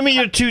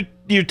me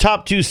your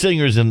top two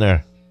singers in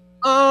there.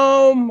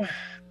 I'm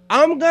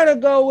gonna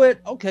go with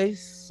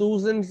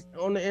Susan's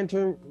on the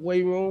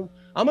interway room.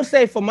 I'm gonna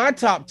say for my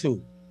top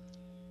two.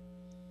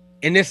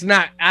 And it's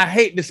not, I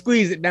hate to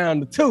squeeze it down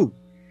to two.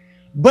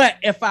 But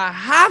if I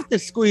have to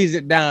squeeze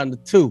it down to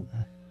two,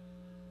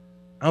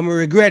 I'm going to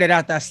regret it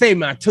after I say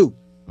my two.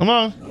 Come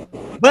on.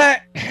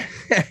 But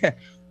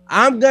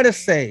I'm going to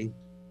say,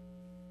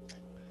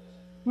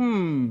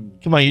 Come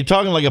on, you're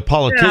talking like a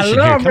politician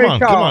here.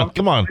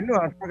 Come on. I know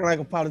I'm talking like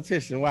a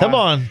politician. Wow. Come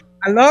on.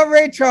 I love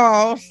Ray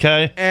Charles.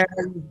 Okay. And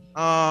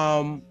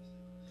I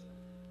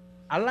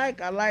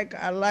like Mike.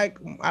 I like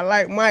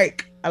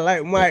Mike. I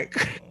like Mike,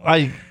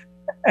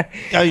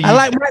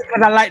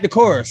 but I like the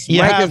chorus.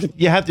 You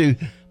have to.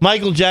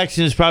 Michael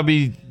Jackson is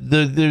probably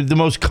the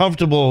most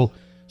comfortable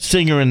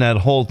singer in that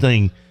whole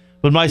thing.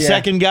 But my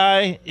second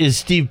guy is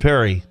Steve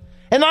Perry.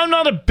 And I'm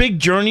not a big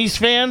Journeys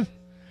fan,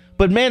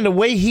 but man, the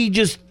way he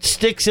just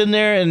sticks in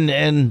there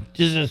and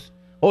just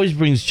always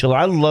brings chill.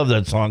 I love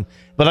that song.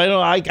 But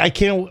I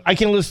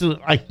can listen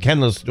to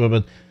it,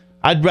 but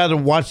I'd rather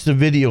watch the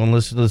video and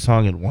listen to the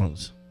song at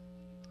once.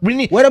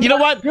 You know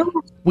what?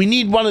 We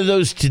need one of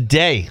those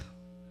today.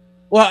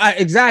 Well,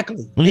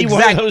 exactly. We need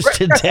one of those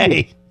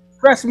today.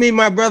 Trust me,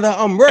 my brother.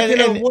 I'm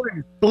working on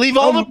one. Leave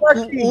all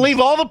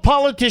the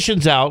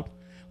politicians out.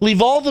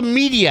 Leave all the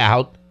media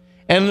out.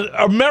 And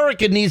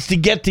America needs to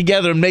get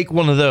together and make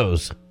one of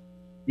those.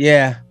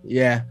 Yeah.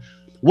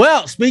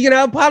 Well, speaking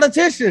of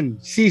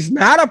politicians, she's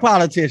not a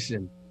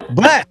politician,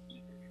 but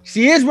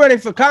she is running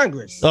for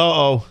Congress.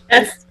 Uh-oh.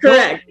 That's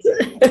correct.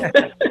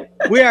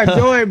 We are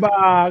joined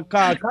by a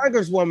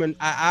Congresswoman.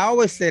 I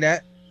always say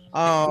that.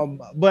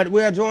 But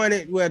we are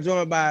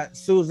joined by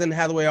Susan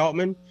Hathaway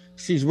Altman.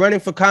 She's running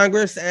for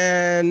Congress,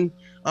 and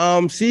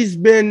she's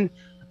been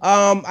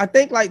I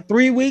think like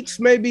 3 weeks,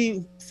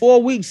 maybe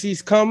 4 weeks,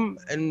 she's come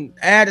and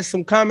added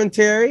some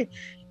commentary,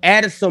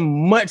 added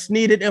some much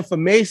needed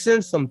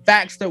information, some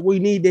facts that we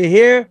need to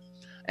hear.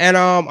 And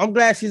I'm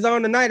glad she's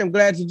on tonight. I'm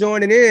glad you're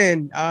joining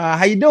in.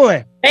 How you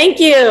doing? Thank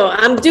you.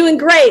 I'm doing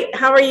great.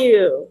 How are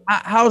you?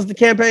 How's the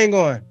campaign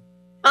going?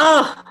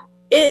 Oh,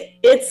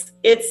 it's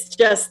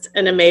just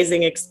an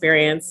amazing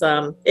experience.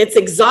 It's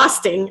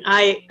exhausting.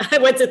 I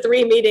went to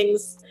 3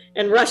 meetings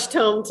and rushed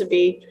home to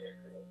be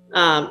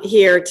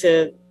here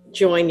to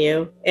join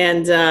you.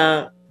 And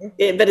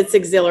but it's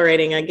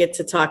exhilarating. I get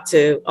to talk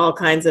to all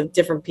kinds of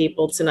different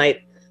people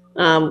tonight.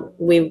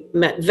 We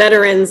met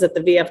veterans at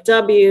the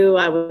VFW.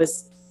 I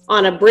was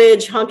on a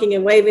bridge honking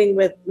and waving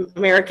with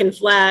American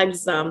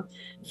flags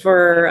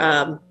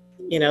for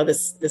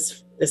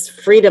this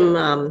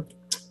freedom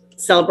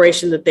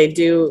celebration that they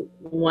do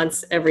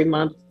once every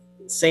month,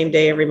 same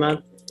day every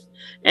month,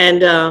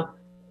 and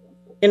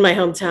in my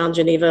hometown,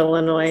 Geneva,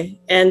 Illinois.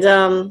 And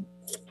then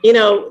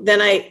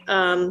I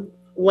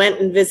went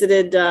and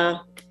visited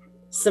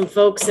some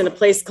folks in a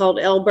place called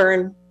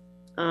Elburn,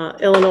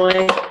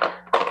 Illinois,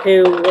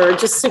 who were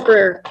just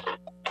super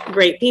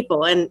great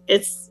people. And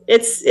it's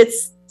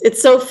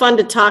so fun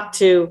to talk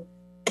to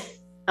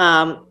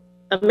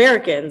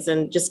Americans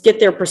and just get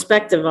their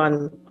perspective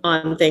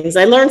on things.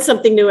 I learn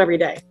something new every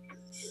day.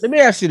 Let me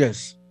ask you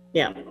this.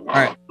 Yeah. All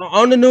right.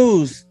 On the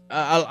news,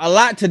 a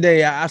lot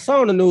today. I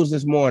saw on the news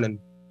this morning,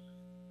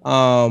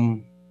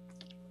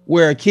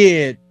 where a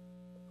kid.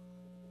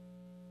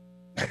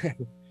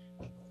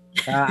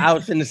 I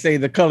was going to say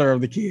the color of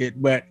the kid,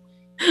 but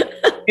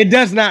it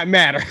does not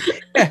matter.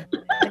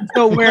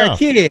 So where a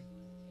kid,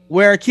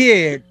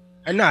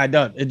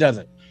 no, it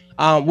doesn't.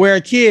 Where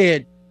a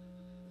kid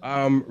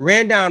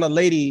ran down a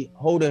lady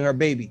holding her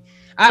baby.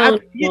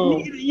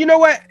 You know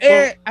what?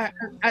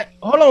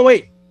 Hold on,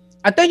 wait.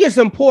 I think it's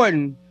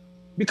important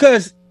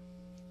because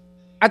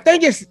I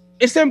think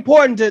it's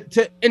important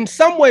to in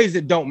some ways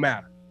it don't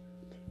matter.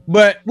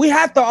 But we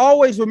have to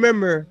always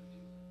remember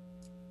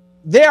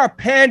they are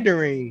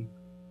pandering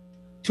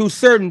to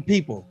certain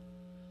people.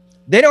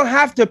 They don't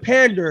have to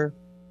pander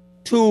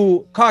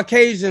to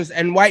Caucasians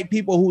and white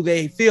people who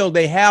they feel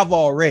they have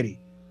already.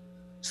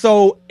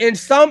 So in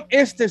some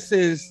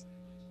instances,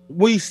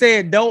 we say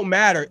it don't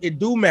matter. It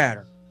do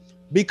matter.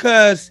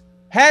 Because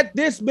had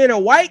this been a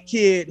white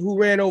kid who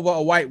ran over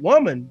a white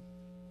woman,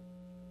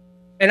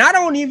 and I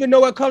don't even know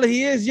what color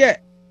he is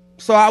yet.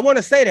 So I want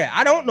to say that.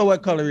 I don't know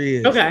what color he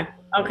is. Okay.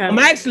 I'm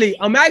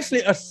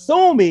actually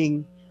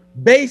assuming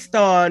based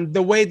on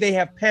the way they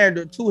have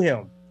pandered to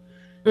him.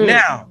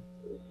 Now,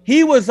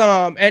 he was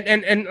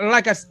and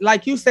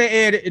like you said,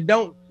 Ed, it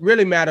don't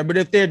really matter. But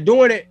if they're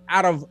doing it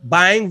out of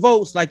buying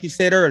votes, like you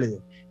said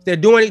earlier, if they're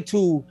doing it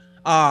to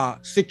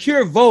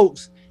secure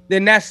votes,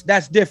 then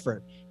that's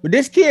different. But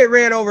this kid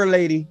ran over a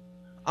lady,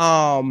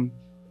 and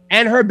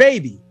her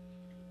baby.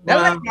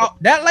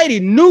 That lady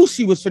knew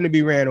she was going to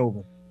be ran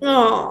over.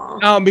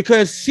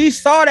 Because she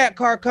saw that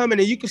car coming,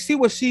 and you could see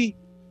what she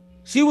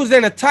was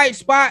in a tight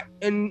spot,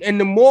 and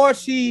the more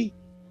she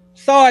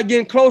saw it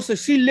getting closer,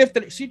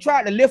 she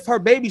tried to lift her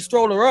baby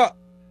stroller up,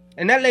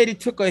 and that lady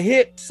took a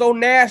hit so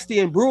nasty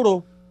and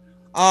brutal.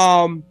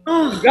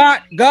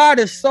 God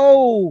is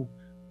so,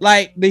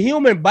 like, the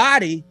human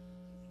body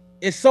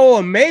is so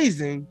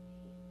amazing.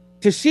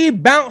 She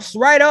bounced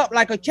right up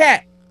like a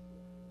cat.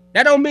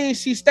 That don't mean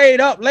she stayed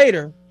up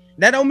later.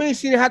 That don't mean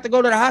she didn't have to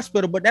go to the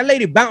hospital, but that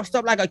lady bounced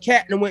up like a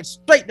cat and went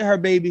straight to her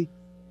baby.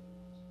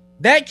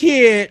 That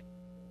kid,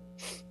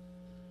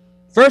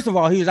 first of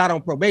all, he was out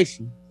on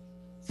probation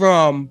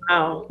from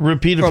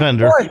repeat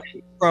offender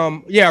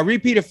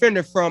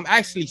from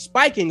actually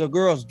spiking a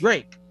girl's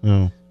drink.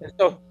 And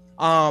so,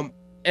 and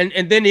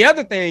then the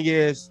other thing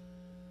is,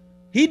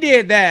 he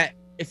did that.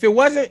 If it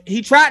wasn't,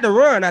 he tried to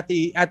run after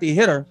he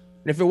hit her.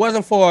 And if it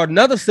wasn't for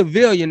another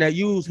civilian that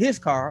used his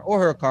car or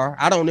her car,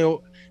 I don't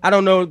know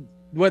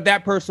what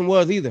that person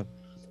was either.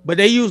 But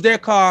they used their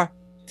car,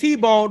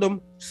 T-boned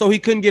him so he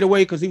couldn't get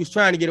away because he was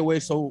trying to get away.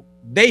 So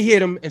they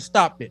hit him and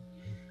stopped it.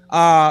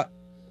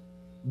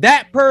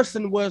 That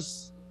person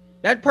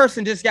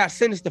just got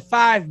sentenced to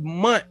 5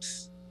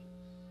 months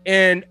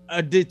in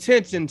a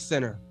detention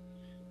center.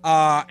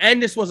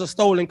 And this was a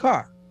stolen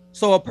car.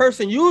 So a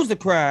person used the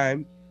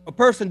crime, a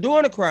person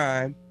doing a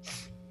crime,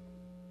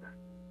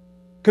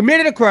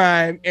 committed a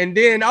crime, and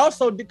then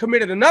also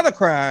committed another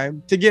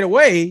crime to get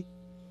away,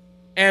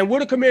 and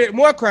would have committed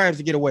more crimes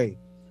to get away.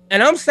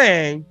 And I'm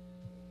saying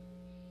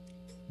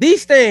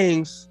these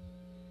things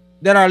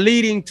that are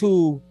leading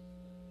to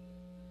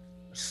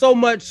so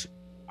much.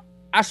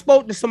 I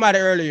spoke to somebody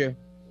earlier,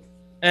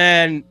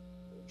 and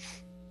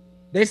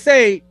they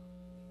say,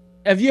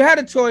 if you had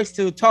a choice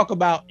to talk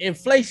about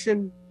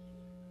inflation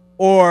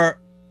or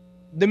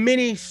the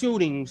many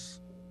shootings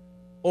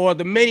or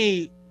the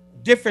many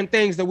different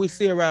things that we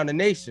see around the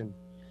nation,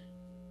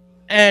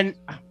 and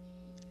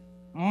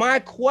my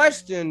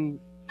question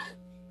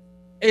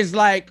is,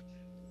 like,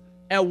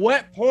 at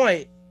what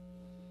point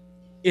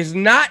is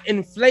not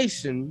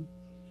inflation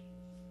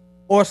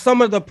or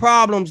some of the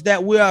problems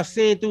that we are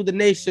seeing through the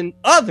nation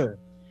other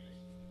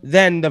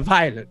than the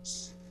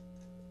violence?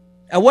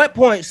 At what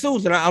point,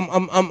 Susan,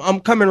 I'm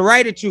coming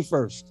right at you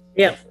first.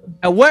 Yeah.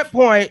 At what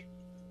point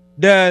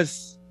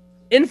does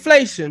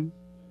inflation,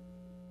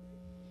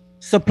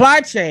 supply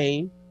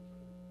chain,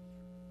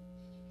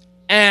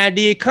 and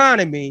the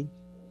economy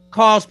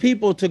cause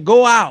people to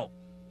go out?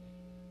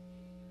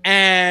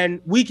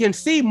 And we can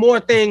see more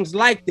things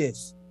like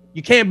this.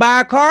 You can't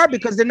buy a car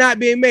because they're not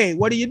being made.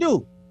 What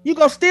do? You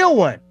go steal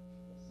one.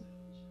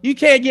 You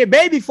can't get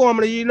baby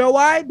formula. You know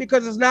why?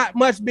 Because it's not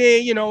much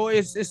being,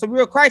 it's a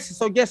real crisis.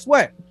 So guess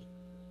what?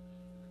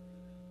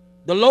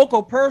 The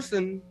local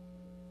person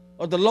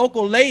or the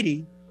local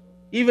lady,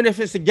 even if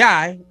it's a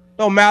guy,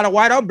 don't matter,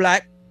 white or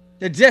black,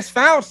 that just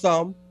found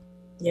some,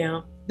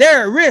 they're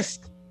at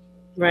risk.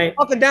 Right.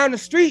 Walking down the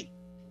street,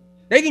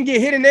 they can get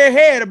hit in their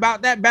head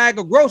about that bag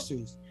of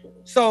groceries.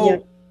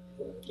 So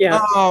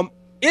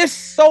it's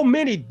so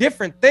many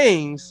different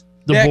things.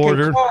 The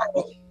border.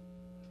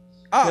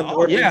 I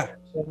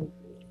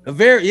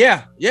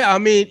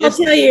mean, I'll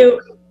tell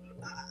you,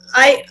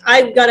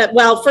 I've got it.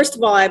 Well, first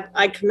of all,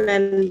 I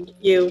commend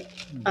you,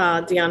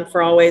 Deon,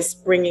 for always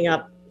bringing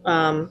up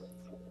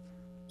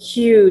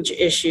huge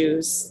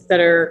issues that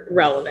are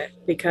relevant,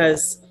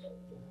 because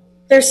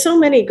there's so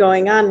many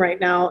going on right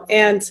now.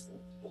 And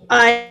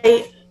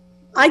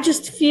I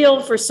just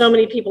feel for so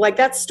many people, like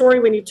that story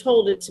when you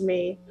told it to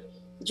me,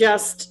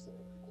 just,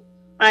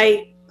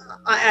 I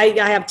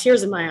have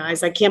tears in my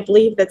eyes. I can't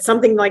believe that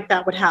something like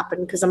that would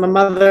happen, because I'm a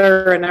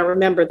mother and I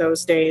remember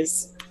those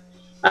days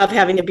of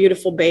having a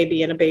beautiful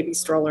baby in a baby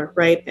stroller,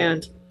 right?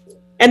 And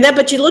then,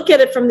 but you look at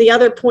it from the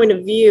other point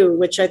of view,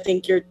 which I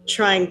think you're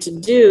trying to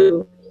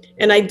do.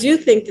 And I do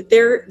think that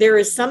there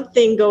is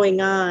something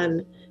going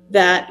on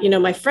that,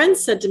 my friend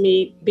said to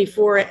me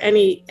before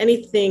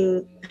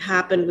anything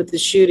happened with the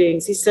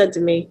shootings. He said to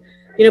me,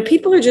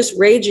 people are just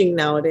raging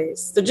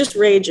nowadays. They're just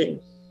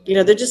raging.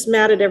 They're just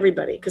mad at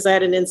everybody. Because I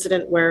had an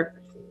incident where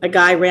a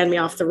guy ran me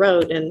off the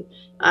road, and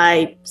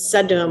I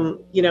said to him,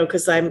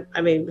 because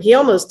he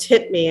almost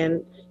hit me,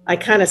 and I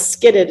kind of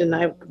skidded, and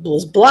I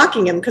was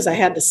blocking him because I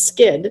had to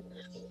skid.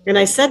 And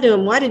I said to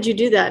him, "Why did you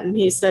do that?" And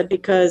he said,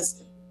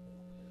 "Because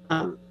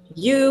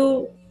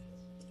you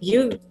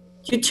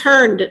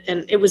turned,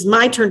 and it was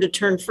my turn to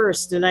turn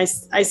first." And I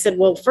said,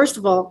 "Well, first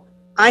of all,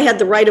 I had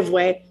the right of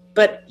way,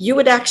 but you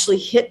would actually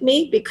hit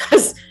me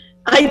because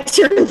I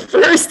turned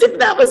first. If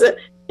that was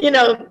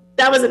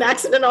that was an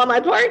accident on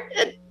my part."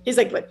 And he's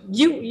like, "But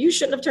you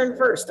shouldn't have turned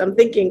first." I'm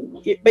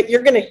thinking, "But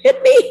you're going to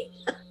hit me?"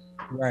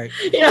 Right.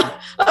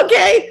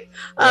 Okay.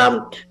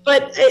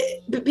 But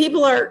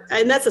people are,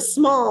 and that's a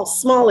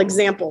small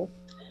example.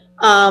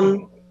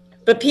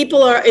 But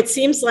people are, it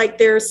seems like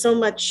there's so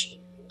much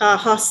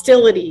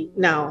hostility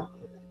now.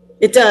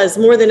 It does,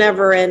 more than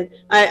ever. And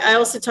I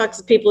also talked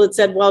to people that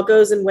said, well, it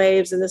goes in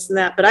waves and this and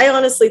that. But I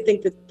honestly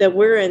think that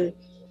we're in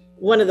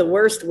one of the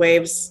worst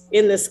waves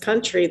in this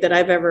country that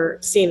I've ever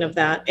seen of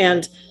that.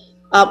 And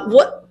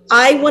what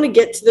I want to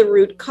get to the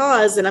root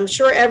cause, and I'm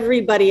sure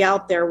everybody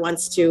out there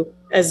wants to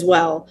as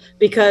well,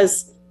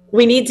 because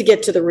we need to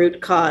get to the root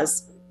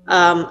cause.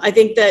 I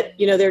think that,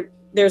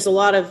 there's a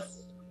lot of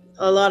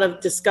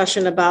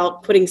discussion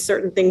about putting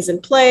certain things in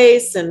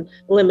place and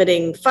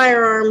limiting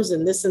firearms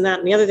and this and that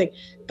and the other thing.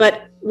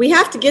 But we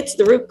have to get to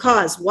the root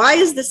cause. Why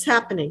is this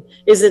happening?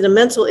 Is it a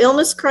mental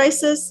illness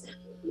crisis?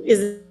 Is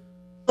it a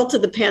result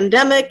of the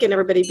pandemic and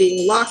everybody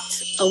being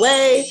locked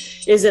away?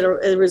 Is it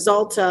a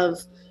result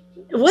of,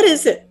 what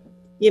is it?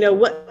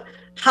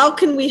 How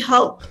can we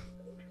help?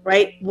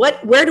 Right?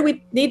 Where do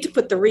we need to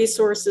put the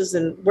resources,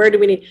 and where do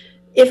we need,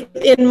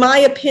 in my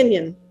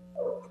opinion,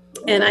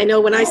 and I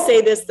know when I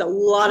say this, a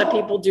lot of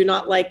people do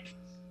not like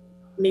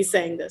me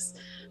saying this,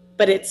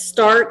 but it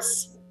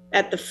starts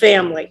at the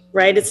family,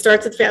 right? It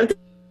starts at family.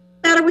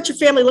 No matter what your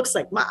family looks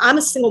like. I'm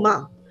a single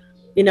mom.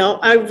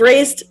 I've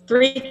raised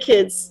 3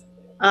 kids.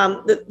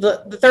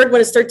 The third one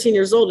is 13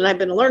 years old, and I've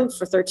been alone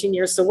for 13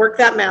 years. So work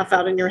that math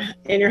out in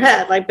your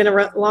head. I've been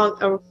alone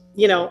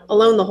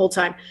the whole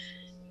time.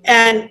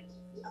 And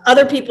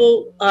other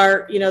people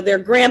are, their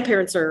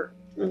grandparents are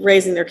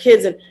raising their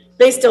kids, and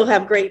they still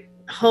have great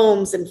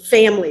homes and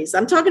families.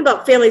 I'm talking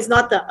about families,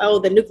 not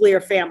the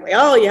nuclear family.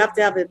 Oh, you have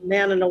to have a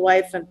man and a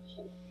wife and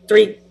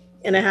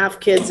 3.5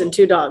 kids and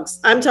 2 dogs.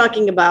 I'm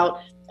talking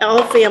about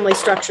all family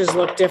structures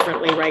look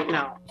differently right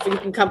now. You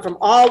can come from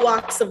all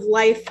walks of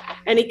life,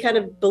 any kind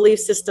of belief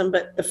system,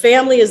 but the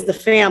family is the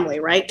family,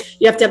 right?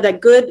 You have to have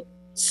that good,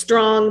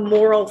 strong,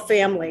 moral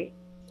family.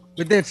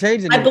 But they're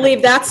changing. I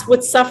believe that's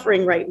what's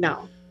suffering right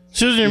now.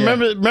 Susan,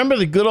 remember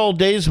the good old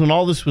days when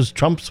all this was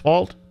Trump's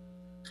fault?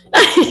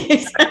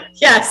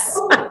 Yes,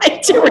 I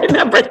do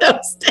remember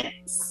those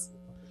days.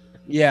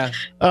 Yeah.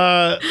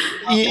 Let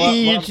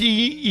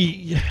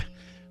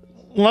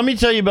me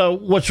tell you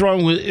about what's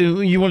wrong with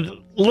you. Want a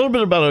little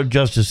bit about our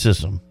justice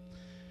system.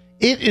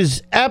 It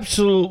is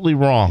absolutely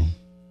wrong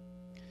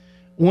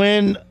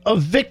when a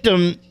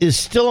victim is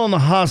still in the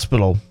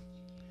hospital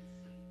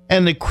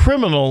and the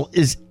criminal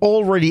is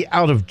already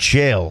out of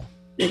jail.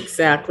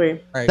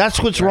 Exactly. Right. That's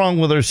what's wrong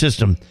with our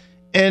system.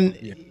 And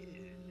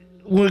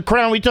with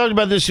Krown, we talked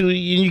about this, and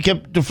you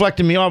kept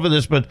deflecting me off of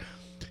this, but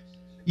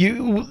the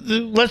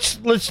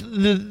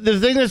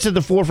thing that's at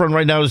the forefront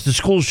right now is the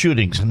school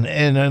shootings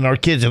and our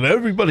kids, and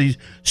everybody's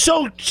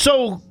so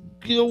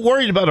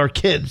worried about our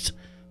kids.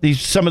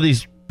 Some of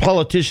these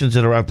politicians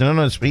that are out there. I'm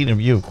not speaking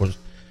of you, of course,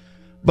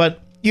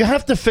 but you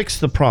have to fix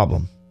the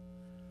problem.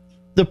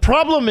 The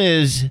problem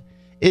is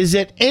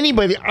that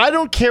anybody, I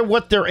don't care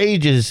what their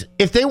age is,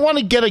 if they want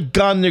to get a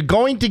gun, they're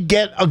going to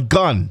get a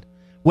gun,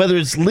 whether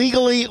it's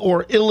legally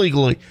or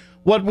illegally.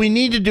 What we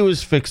need to do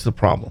is fix the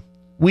problem.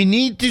 We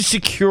need to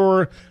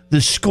secure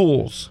the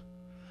schools.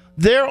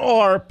 There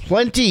are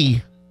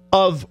plenty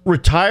of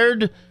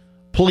retired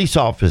police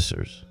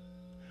officers,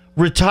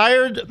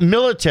 retired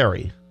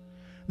military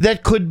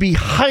that could be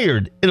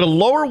hired at a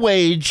lower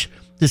wage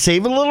to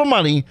save a little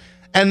money,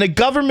 and the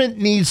government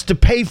needs to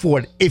pay for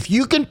it. If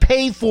you can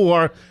pay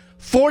for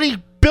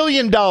 $40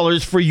 billion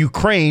for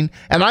Ukraine,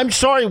 and I'm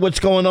sorry what's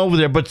going over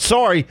there, but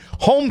sorry,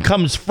 home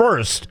comes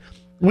first.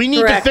 We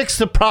need to fix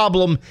the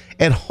problem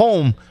at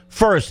home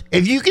first.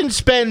 If you can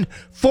spend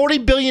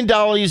 $40 billion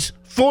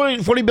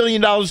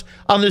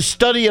on the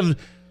study of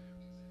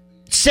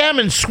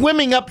salmon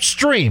swimming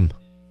upstream,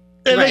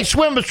 and they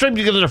swim upstream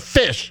because they're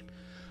fish,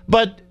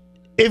 but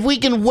if we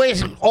can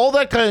waste all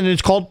that kind of,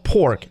 it's called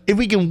pork, if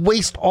we can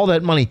waste all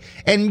that money,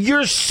 and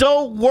you're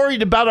so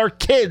worried about our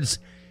kids,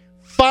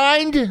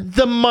 find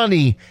the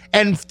money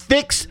and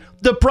fix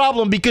the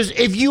problem. Because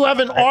if you have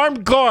an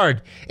armed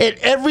guard at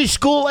every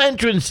school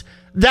entrance,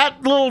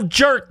 that little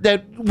jerk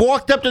that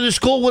walked up to the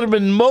school would have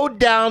been mowed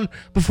down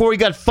before he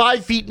got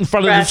 5 feet in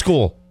front of the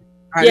school.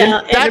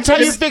 Yeah, that's how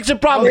you fix a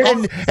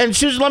problem. And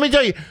Susan, let me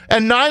tell you,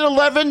 at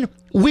 9/11,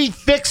 we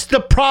fixed the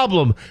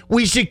problem.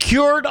 We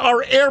secured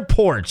our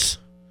airports.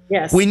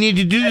 Yes. We need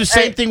to do the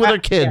same thing with our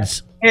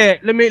kids. Yeah,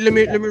 let me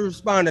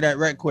respond to that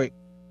right quick.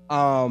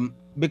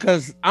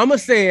 Because I'm gonna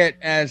say it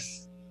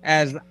as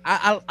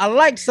I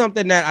like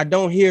something that I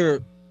don't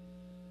hear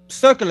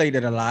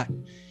circulated a lot,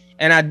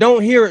 and I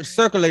don't hear it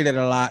circulated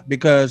a lot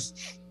because,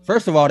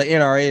 first of all, the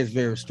NRA is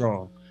very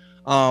strong.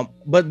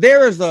 But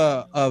there is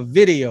a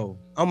video.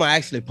 I'm gonna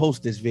actually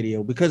post this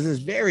video because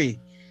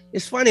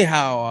it's funny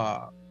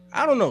how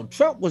I don't know.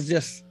 Trump.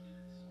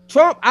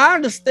 I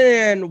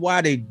understand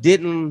why they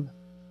didn't.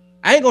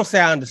 I ain't gonna say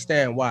I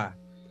understand why,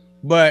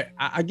 but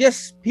I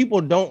guess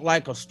people don't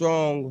like a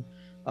strong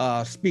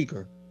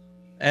speaker,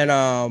 and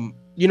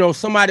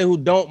somebody who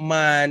don't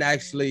mind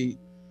actually,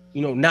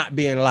 not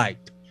being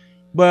liked.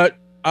 But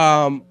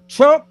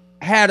Trump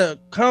had a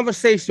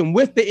conversation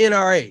with the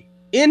NRA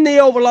in the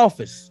Oval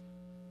Office,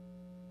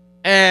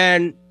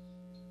 and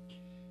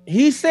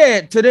he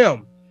said to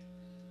them,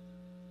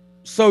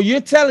 "So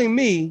you're telling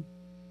me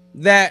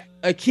that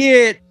a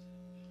kid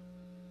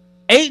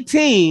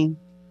 18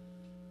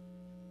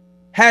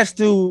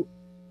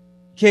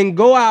 can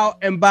go out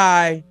and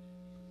buy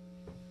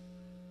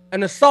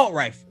an assault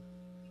rifle,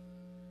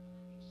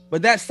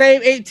 but that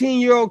same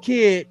 18-year-old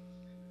kid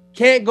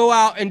can't go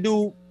out and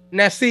do."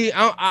 Now, see,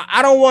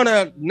 I don't want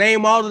to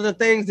name all of the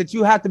things that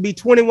you have to be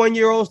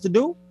 21-year-olds to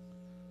do,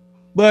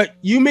 but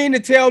you mean to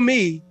tell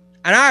me,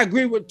 and I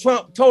agree with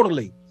Trump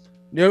totally.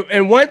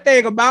 And one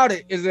thing about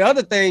it is, the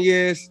other thing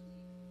is,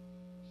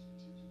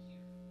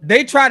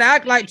 they try to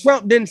act like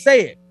Trump didn't say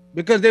it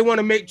because they want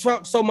to make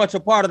Trump so much a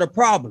part of the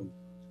problem.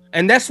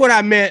 And that's what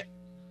I meant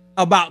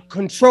about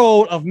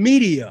control of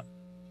media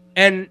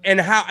and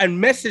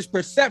message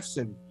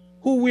perception,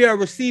 who we are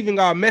receiving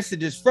our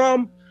messages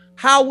from,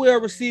 how we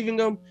are receiving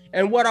them,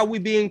 and what are we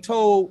being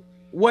told,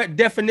 what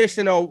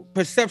definition or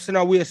perception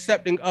are we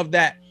accepting of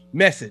that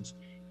message.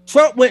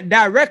 Trump went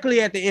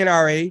directly at the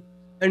NRA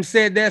and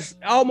said that's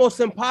almost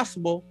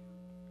impossible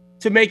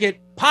to make it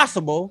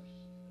possible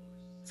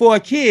for a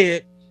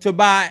kid to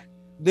buy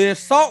the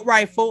assault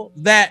rifle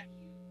that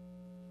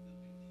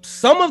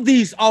some of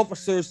these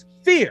officers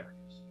fear.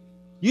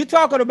 You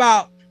talking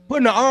about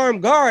putting an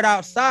armed guard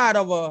outside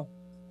of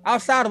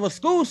a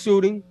school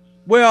shooting.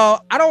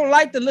 Well, I don't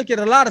like to look at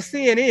a lot of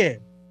CNN,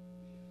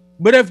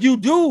 but if you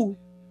do,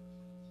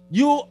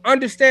 you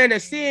understand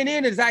that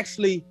CNN is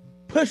actually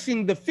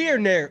pushing the fear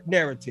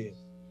narrative.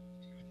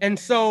 And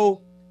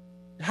so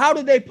how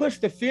do they push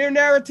the fear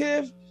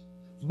narrative?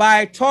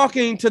 By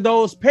talking to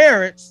those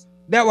parents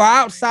that were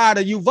outside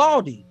of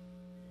Uvalde,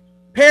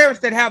 parents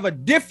that have a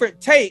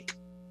different take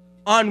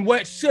on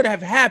what should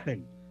have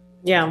happened.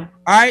 Yeah. All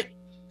right.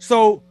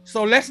 So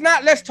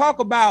let's talk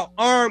about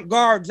armed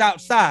guards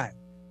outside.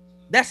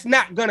 That's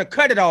not gonna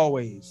cut it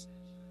always.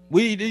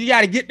 You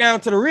got to get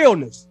down to the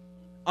realness.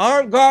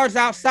 Armed guards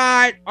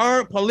outside,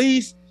 armed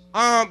police,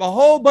 a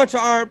whole bunch of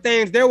armed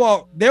things. There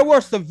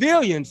were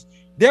civilians.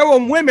 There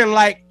were women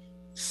like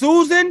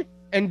Susan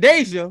and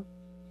Deja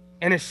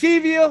and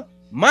Ashivia,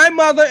 my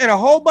mother, and a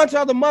whole bunch of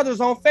other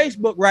mothers on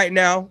Facebook right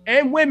now,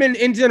 and women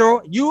in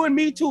general, you and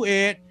me too,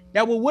 Ed,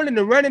 that were willing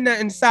to run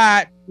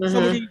inside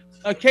some of these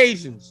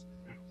occasions.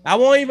 I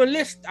won't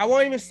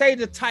even say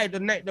the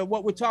title of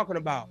what we're talking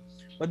about.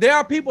 But there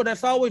are people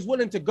that's always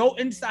willing to go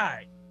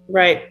inside.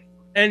 Right.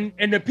 And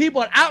the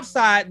people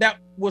outside that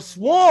was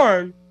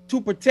sworn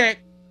to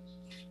protect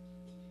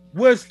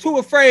was too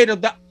afraid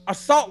of the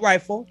assault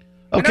rifle.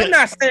 Okay. And I'm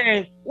not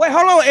saying, wait,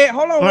 hold on, Ed,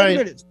 hold on, wait a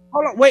minute.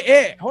 Hold on, wait,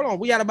 Ed, hold on.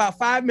 We got about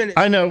 5 minutes.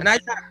 I know. And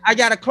I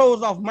got to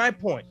close off my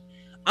point.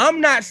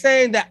 I'm not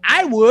saying that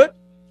I would.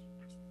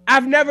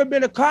 I've never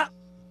been a cop,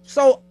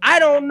 so I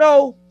don't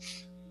know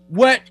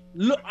what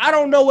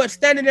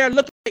standing there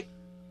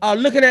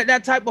looking at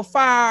that type of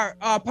fire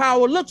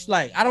power looks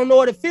like. I don't know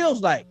what it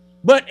feels like.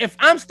 But if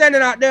I'm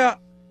standing out there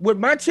with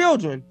my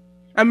children,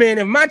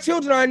 if my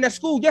children are in that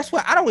school, guess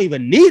what? I don't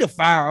even need a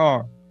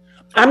firearm.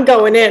 I'm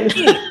going in.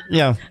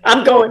 Yeah.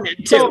 I'm going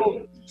in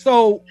too.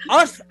 So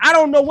I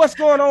don't know what's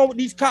going on with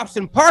these cops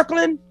in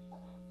Parkland,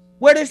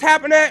 where this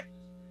happened at.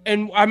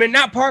 And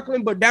not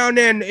Parkland, but down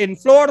there in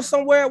Florida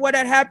somewhere where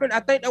that happened. I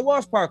think that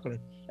was Parkland.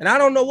 And I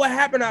don't know what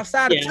happened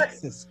outside of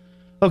Texas.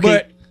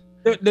 Okay.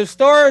 But the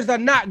stories are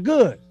not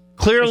good.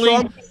 Clearly, so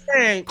I'm just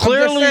saying,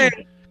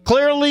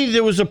 clearly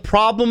there was a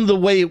problem the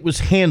way it was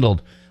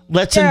handled.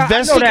 Let's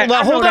investigate.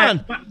 Hold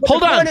on.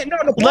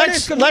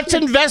 Let's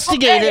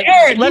investigate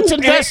it. Let's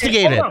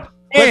investigate it.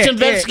 Let's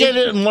investigate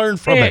it and learn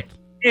from it.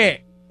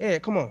 Yeah,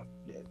 come on.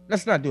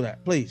 Let's not do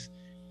that, please.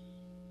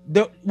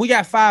 We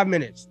got 5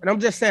 minutes, and I'm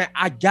just saying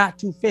I got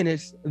to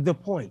finish the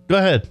point. Go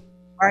ahead.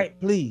 All right,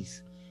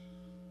 please.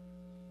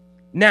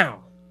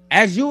 Now,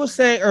 as you were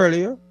saying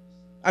earlier,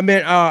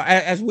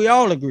 as we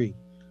all agree,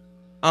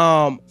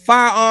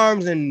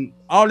 firearms and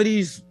all of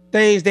these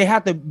things,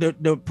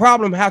 the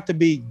problem have to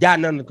be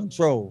gotten under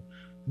control.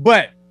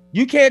 But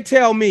you can't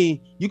tell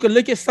me, you can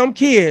look at some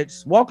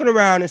kids walking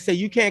around and say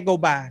you can't go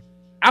buy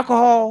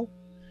alcohol,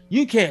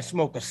 you can't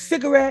smoke a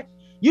cigarette,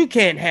 you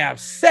can't have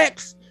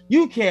sex,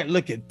 you can't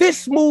look at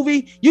this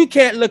movie, you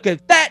can't look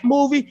at that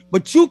movie,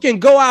 but you can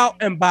go out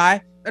and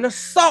buy an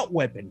assault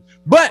weapon.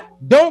 But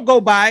don't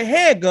go buy a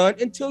handgun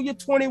until you're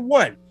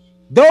 21.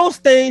 Those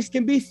things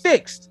can be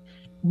fixed.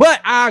 But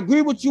I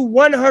agree with you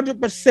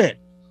 100%.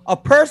 A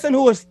person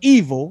who is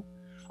evil,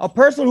 a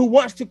person who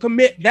wants to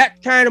commit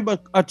that kind of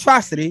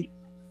atrocity,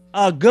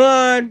 a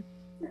gun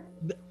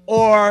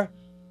or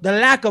the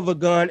lack of a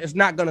gun is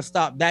not going to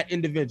stop that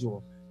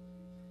individual.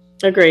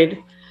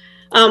 Agreed.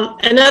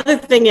 Another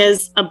thing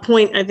is a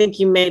point I think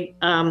you made.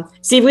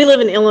 See, we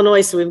live in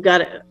Illinois, so we've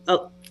got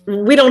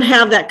we don't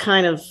have that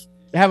kind of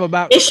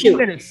issue.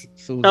 Minutes,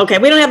 okay,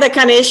 we don't have that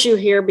kind of issue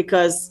here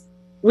because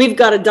we've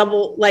got a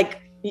double, like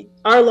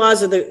our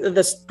laws are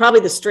probably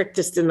the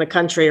strictest in the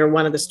country, or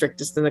one of the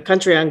strictest in the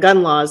country on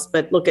gun laws.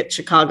 But look at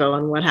Chicago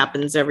and what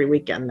happens every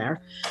weekend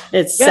there.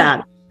 It's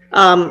sad.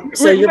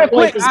 So your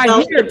point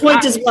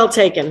is well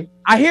taken.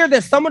 I hear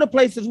that some of the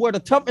places where the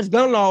toughest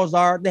gun laws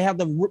are, they have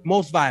the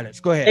most violence.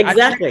 Go ahead.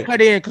 Exactly. I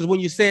cut in because when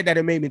you said that,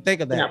 it made me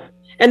think of that. Yeah.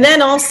 And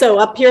then also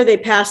up here, they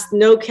passed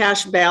no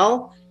cash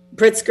bail.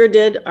 Pritzker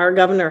did, our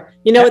governor.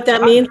 You know what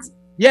that means?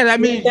 Yeah,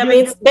 that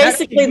means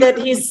basically that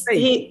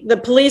the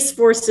police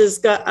force is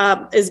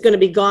going to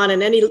be gone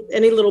in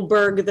any little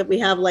burg that we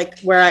have, like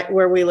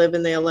where we live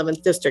in the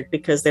 11th district,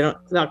 because they're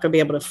not going to be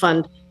able to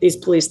fund these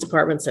police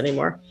departments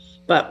anymore.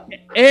 But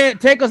and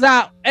take us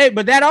out. Hey,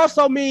 but that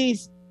also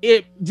means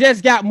it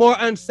just got more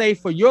unsafe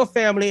for your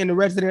family and the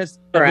residents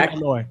of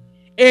Illinois.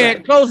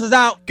 It closes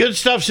out. Good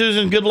stuff,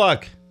 Susan. Good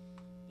luck.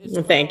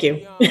 Thank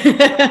you.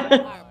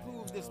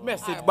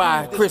 Message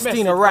by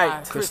Christina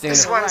Wright.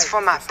 This one's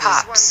for my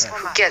pops,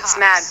 who gets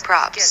mad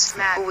props,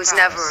 who was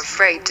never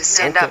afraid to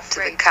stand up to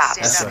the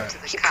cops.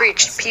 He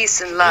preached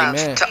peace and love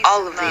to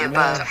all of the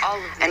above,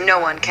 and no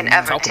one can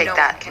ever take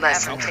that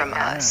lesson from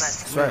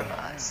us.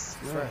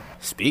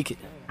 Speak it.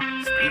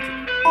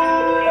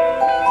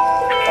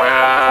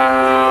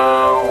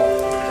 Wow.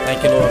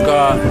 Thank you, Lord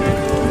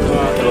God.